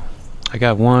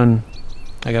got 1.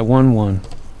 I got 1 1.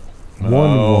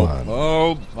 1-1.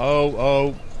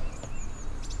 Oh.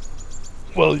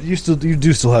 Well, you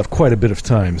do still have quite a bit of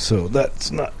time, so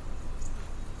that's not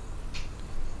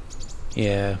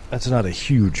a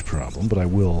huge problem. But I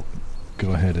will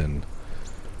go ahead and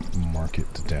mark it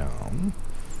down.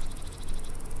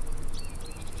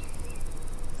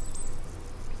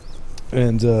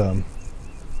 And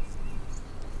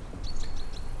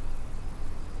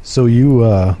so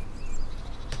you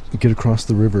get across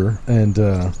the river, and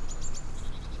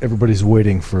everybody's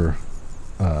waiting for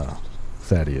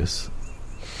Thaddeus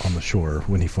on the shore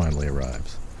when he finally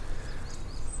arrives.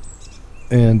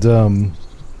 And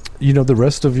the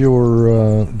rest of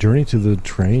your journey to the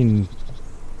train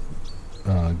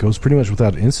goes pretty much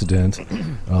without incident.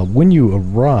 When you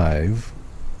arrive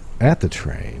at the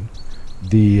train,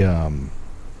 the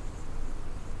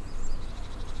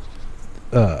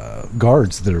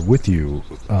guards that are with you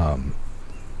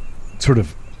sort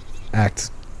of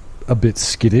act a bit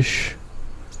skittish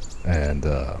and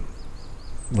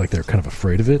like they're kind of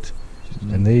afraid of it,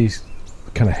 and they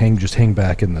kind of hang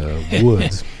back in the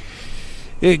woods.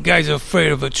 This guy's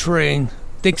afraid of a train.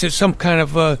 Thinks it's some kind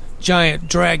of a giant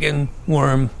dragon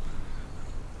worm.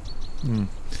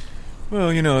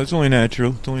 Well, it's only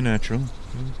natural.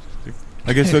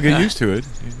 I guess they'll get used to it.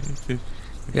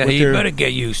 Yeah, you better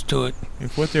get used to it.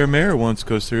 If what their mayor wants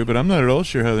goes through, but I'm not at all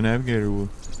sure how the navigator will.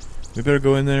 We better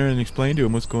go in there and explain to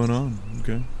him what's going on.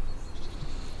 Okay.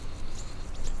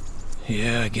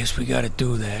 Yeah, I guess we got to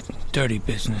do that. Dirty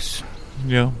business.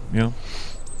 Yeah. Yeah,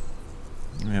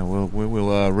 we'll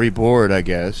reboard, I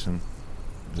guess, and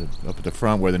up at the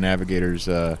front where the navigator's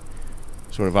sort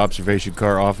of observation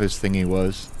car office thingy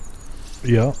was.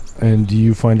 Yeah, and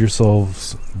you find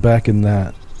yourselves back in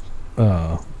that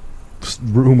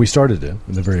room we started in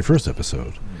the very first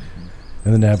episode. Mm-hmm.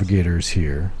 And the navigator's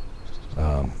here.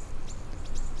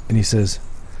 And he says,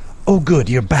 "Oh, good,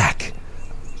 you're back.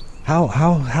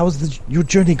 How's your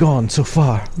journey gone so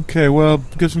far?" Okay, well,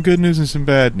 got some good news and some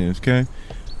bad news, okay?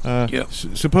 Yep.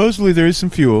 Supposedly there is some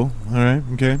fuel, all right,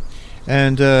 okay?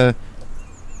 And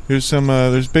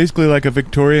there's basically like a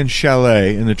Victorian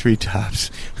chalet in the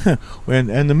treetops.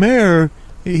 and the mayor,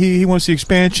 he wants the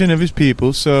expansion of his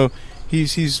people, so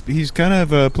he's kind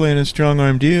of playing a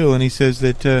strong-arm deal, and he says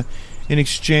that in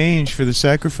exchange for the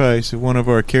sacrifice of one of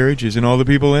our carriages and all the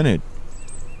people in it,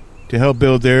 to help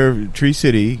build their tree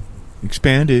city,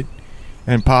 expand it,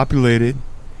 and populate it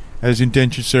as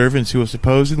indentured servants who will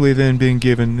supposedly then being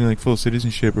given like full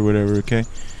citizenship or whatever, okay?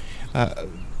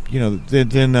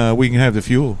 Then we can have the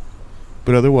fuel.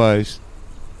 But otherwise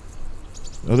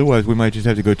we might just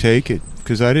have to go take it.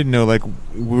 Because I didn't know, like,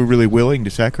 we're really willing to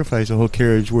sacrifice a whole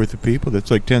carriage worth of people. That's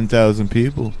like 10,000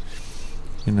 people,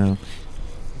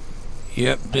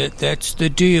 Yep, that's the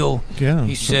deal. Yeah.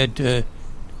 He said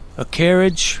a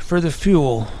carriage for the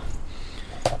fuel.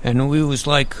 And we was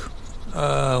like,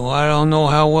 well, I don't know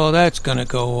how well that's going to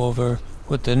go over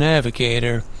with the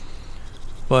navigator.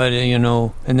 But,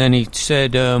 and then he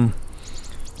said,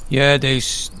 yeah,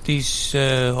 these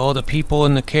all the people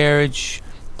in the carriage,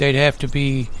 they'd have to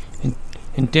be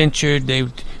indentured,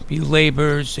 they'd be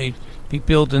laborers, they'd be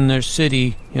building their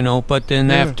city, but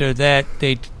then after that,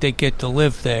 they get to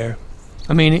live there.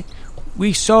 I mean,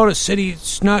 we saw the city,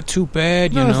 it's not too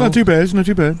bad, No, it's not too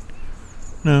bad,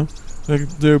 No. Like,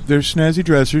 they're snazzy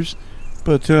dressers.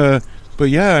 But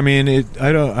yeah, I mean, it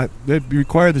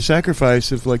required the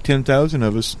sacrifice of like 10,000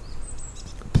 of us,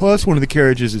 plus one of the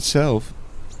carriages itself.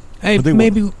 Hey,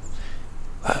 maybe,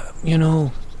 you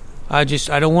know, I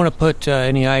don't want to put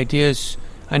any ideas.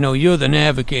 I know you're the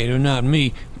navigator, not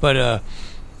me, but,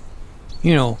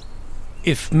 you know,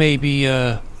 if maybe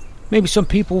some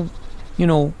people, you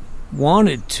know,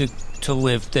 wanted to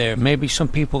live there. Maybe some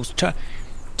people's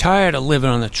tired of living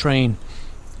on the train,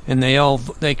 and they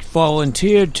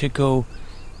volunteered to go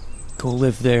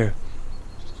live there.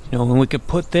 You know, and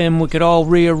we could all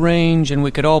rearrange, and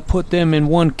we could all put them in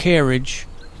one carriage.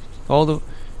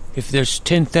 If there's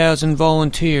 10,000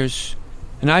 volunteers,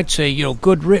 and I'd say, you know,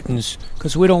 good riddance,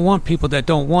 because we don't want people that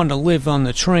don't want to live on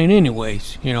the train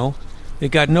anyways, you know. They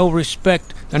got no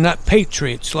respect. They're not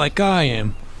patriots like I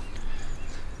am.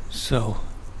 So.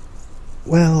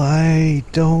 Well, I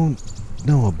don't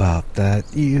know about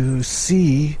that. You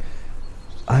see,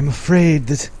 I'm afraid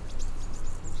that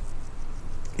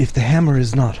if the hammer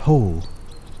is not whole,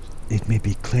 it may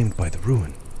be claimed by the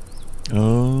ruin.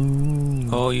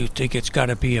 Oh, you think it's got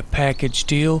to be a package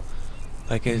deal?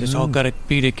 Like it's all got to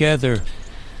be together?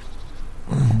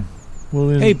 Well,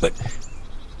 then, hey, but...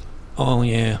 Oh,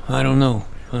 yeah, I don't know.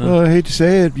 Well, I hate to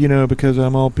say it, you know, because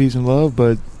I'm all peace and love,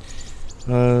 but,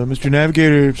 Mr.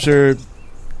 Navigator, sir,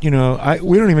 you know,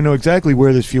 we don't even know exactly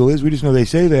where this fuel is. We just know they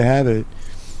say they have it.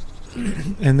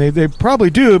 And they probably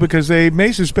do, because they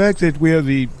may suspect that we have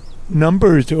the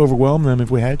numbers to overwhelm them if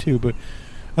we had to, but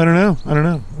I don't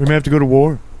know. We may have to go to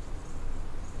war.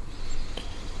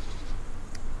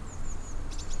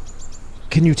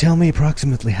 Can you tell me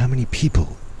approximately how many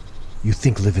people you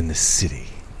think live in this city?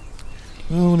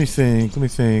 Oh, let me think.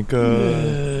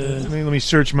 Let me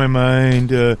search my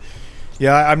mind.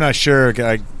 Yeah, I'm not sure.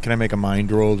 Can I make a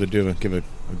mind roll to give a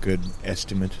good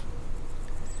estimate?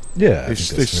 Yeah, they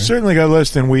certainly got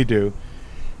less than we do.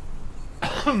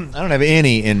 I don't have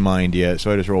any in mind yet,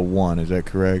 so I just roll 1. Is that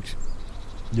correct?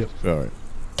 Yep. All right.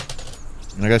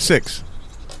 And I got 6.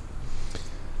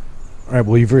 All right.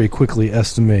 Well, you very quickly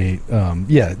estimate.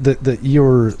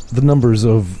 The numbers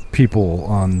of people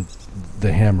on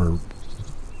the hammer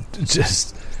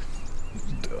just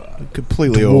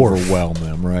completely overwhelm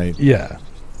them, right? Yeah.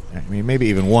 I mean, maybe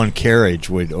even one carriage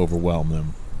would overwhelm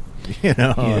them. You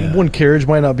know, one carriage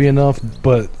might not be enough,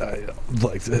 but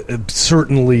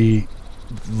certainly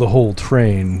the whole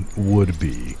train would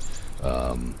be.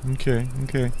 Okay.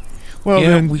 Well,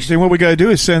 then what we got to do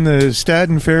is send the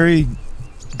Staten Ferry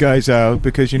guys out,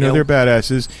 because you know they're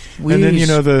badasses, and then you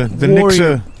know the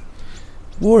Nixa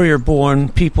warrior-born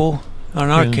people on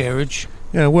our carriage.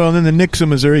 Yeah, well, and then the Nixa,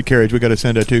 Missouri carriage we got to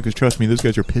send out too, because trust me, those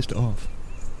guys are pissed off.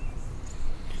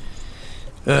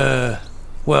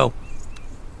 Well,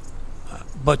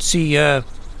 but see,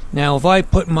 now if I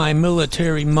put my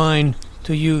military mind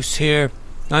to use here,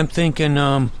 I'm thinking,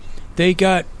 they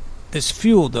got this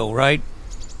fuel though, right?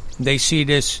 They see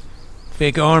this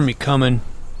big army coming.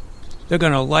 They're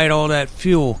gonna light all that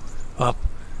fuel up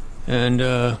and,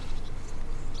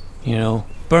 you know,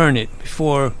 burn it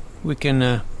before we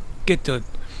can, get to it.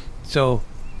 So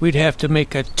we'd have to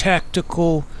make a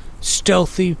tactical,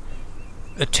 stealthy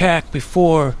attack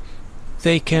before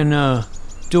they can,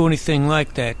 do anything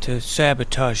like that to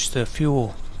sabotage the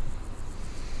fuel.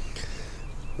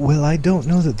 Well, I don't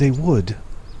know that they would.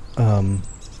 Well,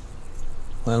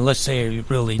 unless they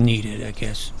really need it, I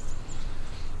guess.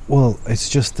 Well, it's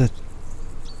just that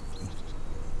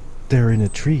they're in a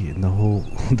tree, and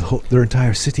their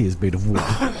entire city is made of wood.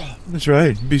 That's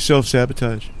right. Be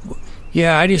self-sabotage.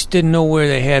 Yeah, I just didn't know where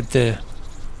they had the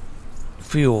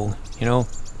fuel, you know?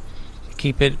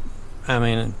 Keep it... I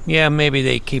mean, yeah, maybe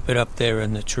they keep it up there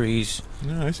in the trees.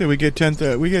 No, I say we get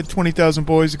 20,000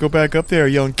 boys to go back up there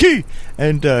yelling "Key!"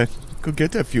 and go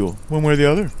get that fuel, one way or the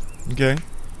other. Okay,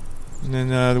 and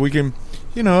then we can,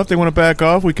 you know, if they want to back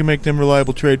off, we can make them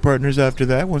reliable trade partners after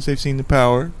that. Once they've seen the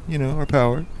power, you know, our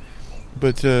power.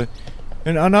 But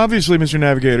and obviously, Mr.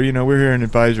 Navigator, you know, we're here in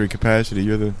advisory capacity.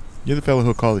 You're the fellow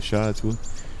who'll call the shots.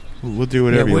 We'll do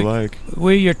whatever you like.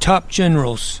 We're your top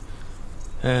generals,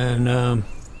 and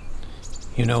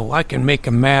you know, I can make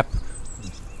a map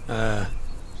of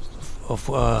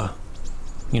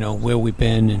you know, where we've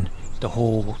been and the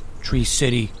whole Tree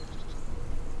City.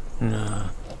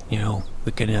 And, you know,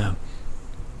 we can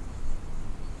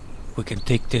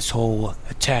take this whole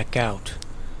attack out,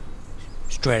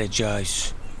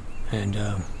 strategize, and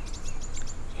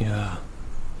yeah,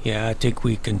 I think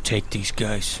we can take these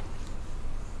guys.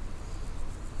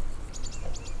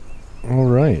 All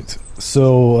right.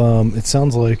 So it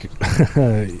sounds like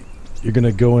you're going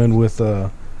to go in with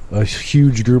a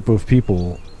huge group of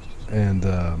people, and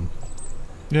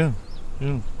yeah.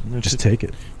 Just take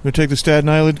it. We'll take the Staten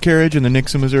Island carriage and the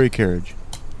Nixon, Missouri carriage,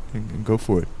 and go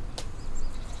for it.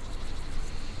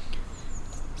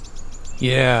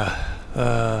 Yeah,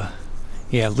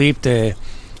 leave the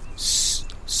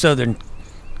Southern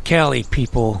Cali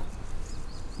people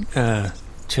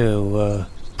to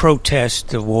protest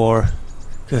the war,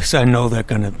 because I know they're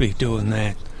going to be doing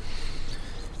that.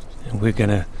 And we're going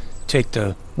to take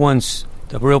the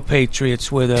real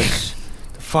patriots with us,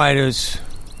 the fighters.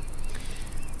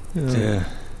 Yeah.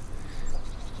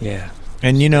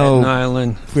 Staten And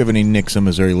Island. if we have any Nixon,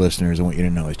 Missouri listeners, I want you to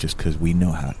know it's just because we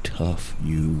know how tough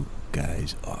you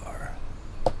guys are.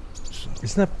 So,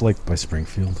 Isn't that like by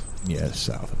Springfield? yeah,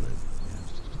 south of it.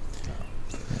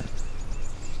 Yeah.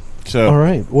 So, All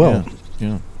right. Well,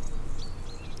 yeah.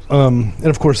 and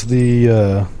of course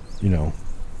the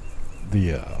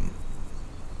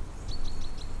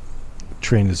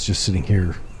train is just sitting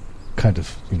here, kind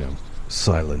of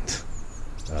silent.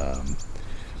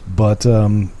 But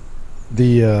the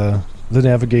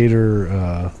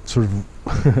navigator sort of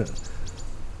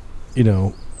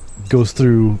goes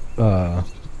through the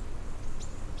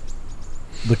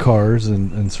cars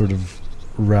and sort of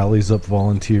rallies up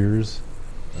volunteers.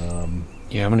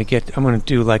 Yeah, I'm gonna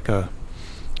do like a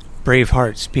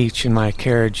Braveheart speech in my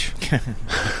carriage.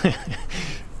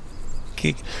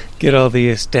 Get all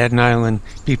the Staten Island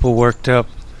people worked up.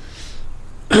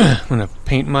 I'm gonna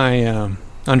paint my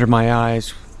under my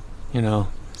eyes,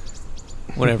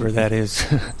 whatever that is.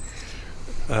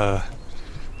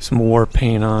 Some war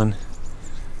paint on,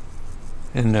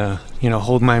 and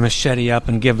hold my machete up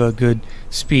and give a good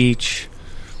speech.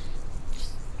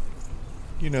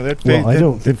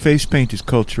 That face paint is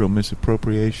cultural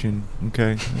misappropriation.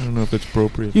 Okay, I don't know if it's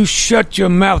appropriate. You shut your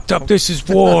mouth up. This is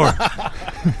war.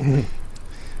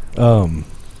 Well,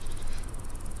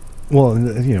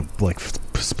 like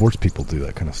sports people do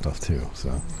that kind of stuff too.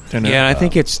 So yeah, I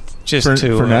think it's just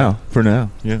for now.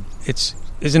 Yeah,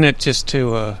 isn't it just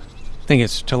to? I think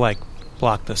it's to like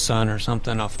block the sun or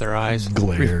something off their eyes.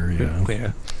 Glare, yeah.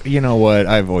 Glare. You know what?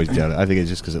 I've always doubted. I think it's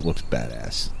just because it looks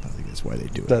badass. I think that's why they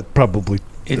do it. That probably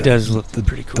does look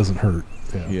pretty cool. Doesn't hurt.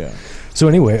 Yeah. So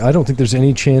anyway, I don't think there's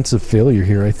any chance of failure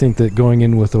here. I think that going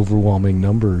in with overwhelming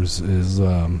numbers is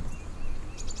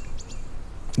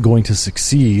going to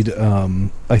succeed.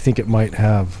 I think it might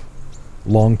have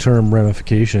long-term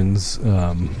ramifications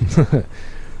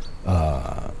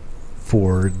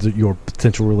for your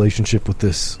potential relationship with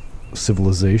this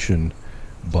civilization,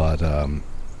 but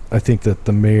I think that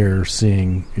the mayor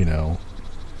seeing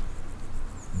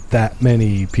that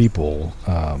many people,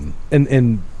 and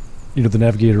the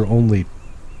navigator only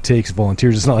takes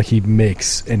volunteers. It's not like he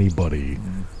makes anybody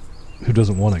who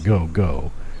doesn't want to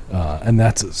go. And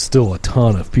that's still a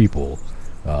ton of people,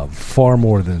 far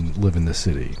more than live in the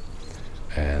city.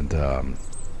 And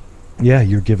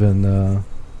you're given the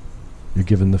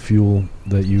fuel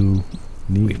that you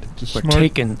need. We've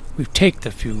taken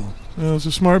the fuel. Well, it's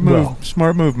a smart move. Well,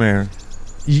 smart move, Mayor.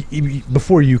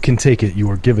 Before you can take it, you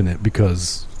are given it,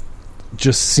 because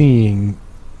just seeing,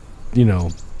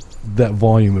 that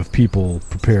volume of people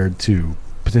prepared to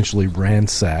potentially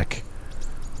ransack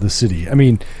the city. I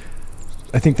mean,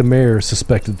 I think the mayor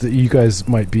suspected that you guys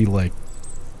might be like,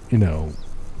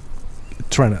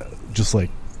 trying to just like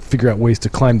figure out ways to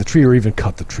climb the tree or even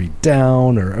cut the tree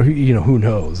down, or who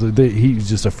knows. He's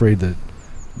just afraid that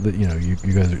you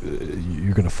guys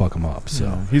you're going to fuck him up. So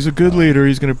he's a good leader.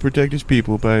 He's going to protect his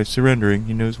people by surrendering.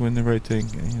 He knows when the right thing.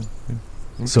 Yeah. Okay.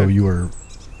 So your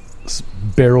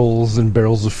barrels and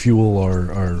barrels of fuel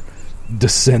are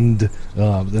descend.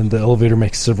 Then the elevator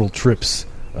makes several trips.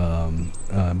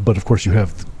 But of course you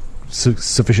have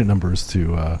sufficient numbers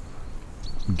to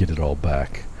get it all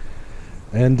back,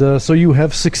 and so you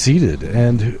have succeeded,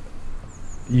 and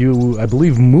I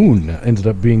believe Moon ended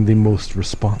up being the most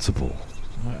responsible.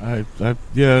 I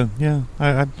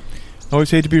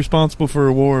always hate to be responsible for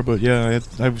a war, but yeah,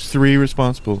 I was three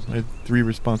responsible. I had 3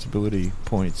 responsibility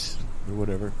points or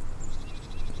whatever.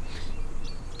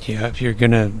 Yeah, if you're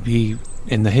gonna be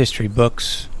in the history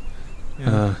books,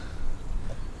 the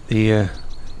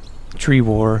tree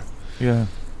war. Yeah,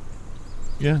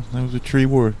 that was a tree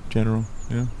war, General.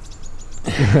 Yeah.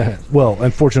 Well,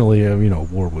 unfortunately,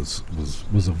 war was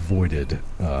avoided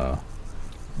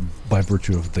by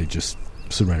virtue of they just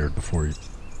surrendered before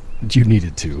you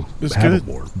needed to have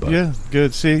a war. But yeah,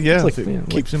 good. See, yeah, it's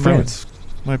keeps in France.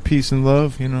 my peace and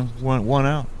love. One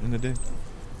out in the day.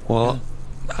 Well,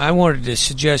 I wanted to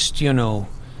suggest,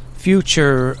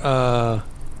 future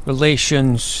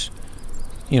relations.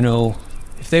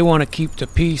 If they want to keep the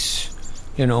peace,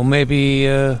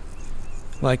 maybe,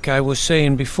 like I was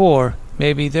saying before,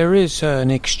 maybe there is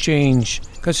an exchange.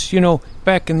 Because,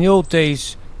 back in the old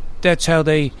days, that's how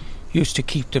they used to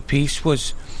keep the peace.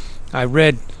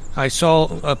 I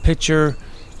saw a picture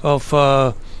of,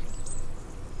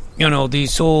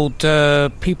 these old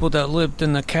people that lived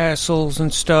in the castles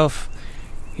and stuff,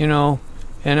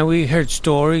 and we heard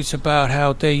stories about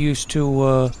how they used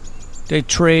to, they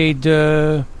trade,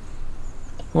 or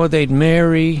they'd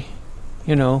marry,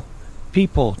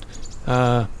 people,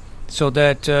 so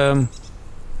that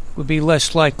would be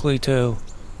less likely to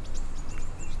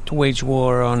wage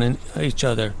war on each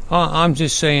other. I'm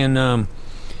just saying,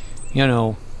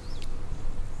 you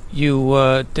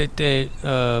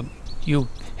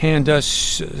hand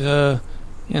us,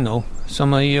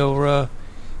 some of your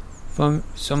from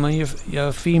some of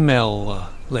your female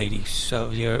ladies. So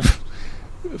your,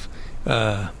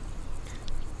 the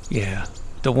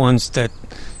ones that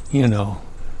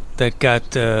that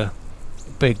got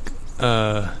big.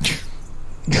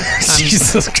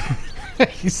 Jesus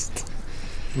Christ.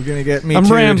 We're gonna get me. I'm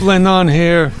rambling on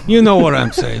here. You know what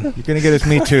I'm saying. You're gonna get us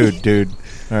me too, dude.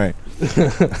 All right.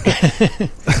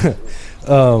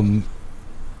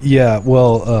 Yeah,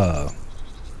 well,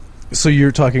 so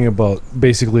you're talking about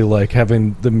basically like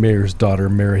having the mayor's daughter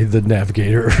marry the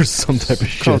navigator or some type of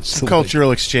shit. So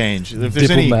cultural exchange. If there's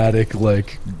diplomatic,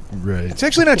 right. It's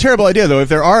actually not a terrible idea, though. If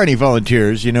there are any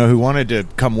volunteers, who wanted to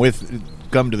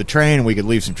come to the train, and we could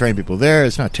leave some train people there,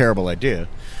 it's not a terrible idea.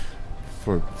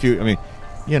 For a few, it's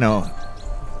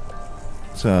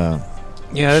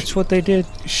yeah, that's what they did.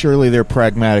 Surely they're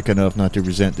pragmatic enough not to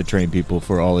resent the train people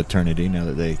for all eternity now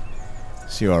that they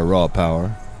see our raw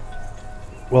power.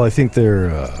 Well, I think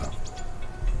their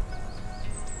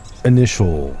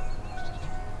initial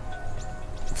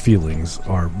feelings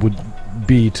would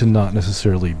be to not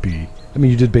necessarily be. I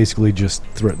mean, you did basically just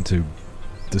threaten to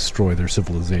destroy their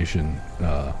civilization,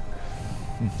 or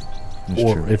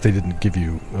true. If they didn't give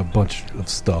you a bunch of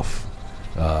stuff.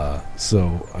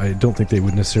 So I don't think they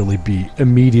would necessarily be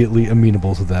immediately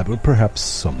amenable to that, but perhaps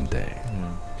someday.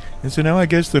 Yeah. And so now I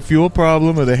guess the fuel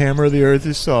problem of the Hammer of the Earth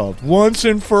is solved once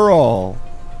and for all.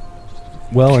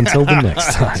 Well, until the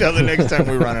next time. Until the next time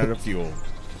we run out of fuel.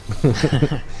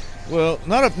 Well,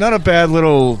 not a bad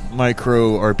little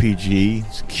micro RPG.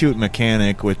 It's a cute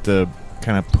mechanic with the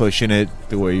kind of pushing it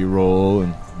the way you roll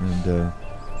and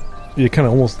yeah, kind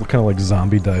of almost kind of like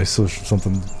zombie dice or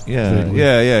something. Yeah.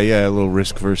 A little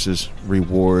risk versus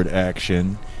reward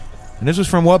action. And this was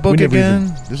from what book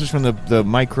again? This is from the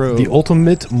micro... The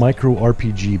Ultimate Micro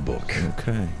RPG book.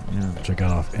 Okay, yeah. Which I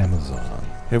got off Amazon.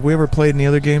 Have we ever played any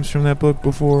other games from that book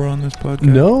before on this podcast?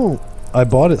 No. I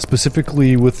bought it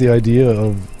specifically with the idea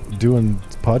of doing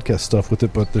podcast stuff with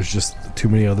it, but there's just too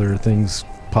many other things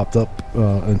popped up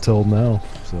until now.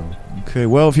 So okay,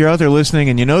 well, if you're out there listening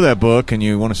and you know that book and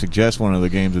you want to suggest one of the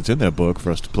games that's in that book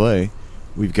for us to play,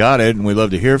 we've got it, and we'd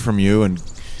love to hear from you. And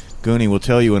Goonie will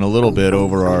tell you in a little bit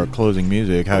over our closing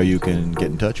music how you can get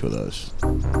in touch with us.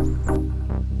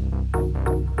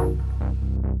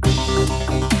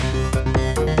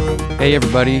 Hey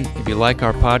everybody, if you like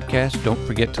our podcast, don't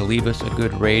forget to leave us a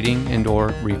good rating and or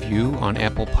review on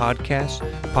Apple Podcasts,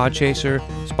 Podchaser,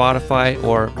 Spotify,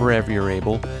 or wherever you're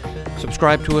able.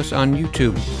 Subscribe to us on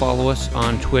YouTube, follow us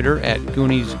on Twitter at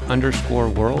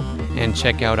Goonies_world, and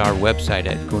check out our website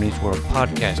at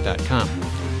GooniesWorldPodcast.com.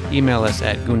 Email us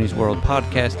at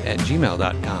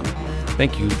GooniesWorldPodcast@gmail.com.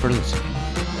 Thank you for listening.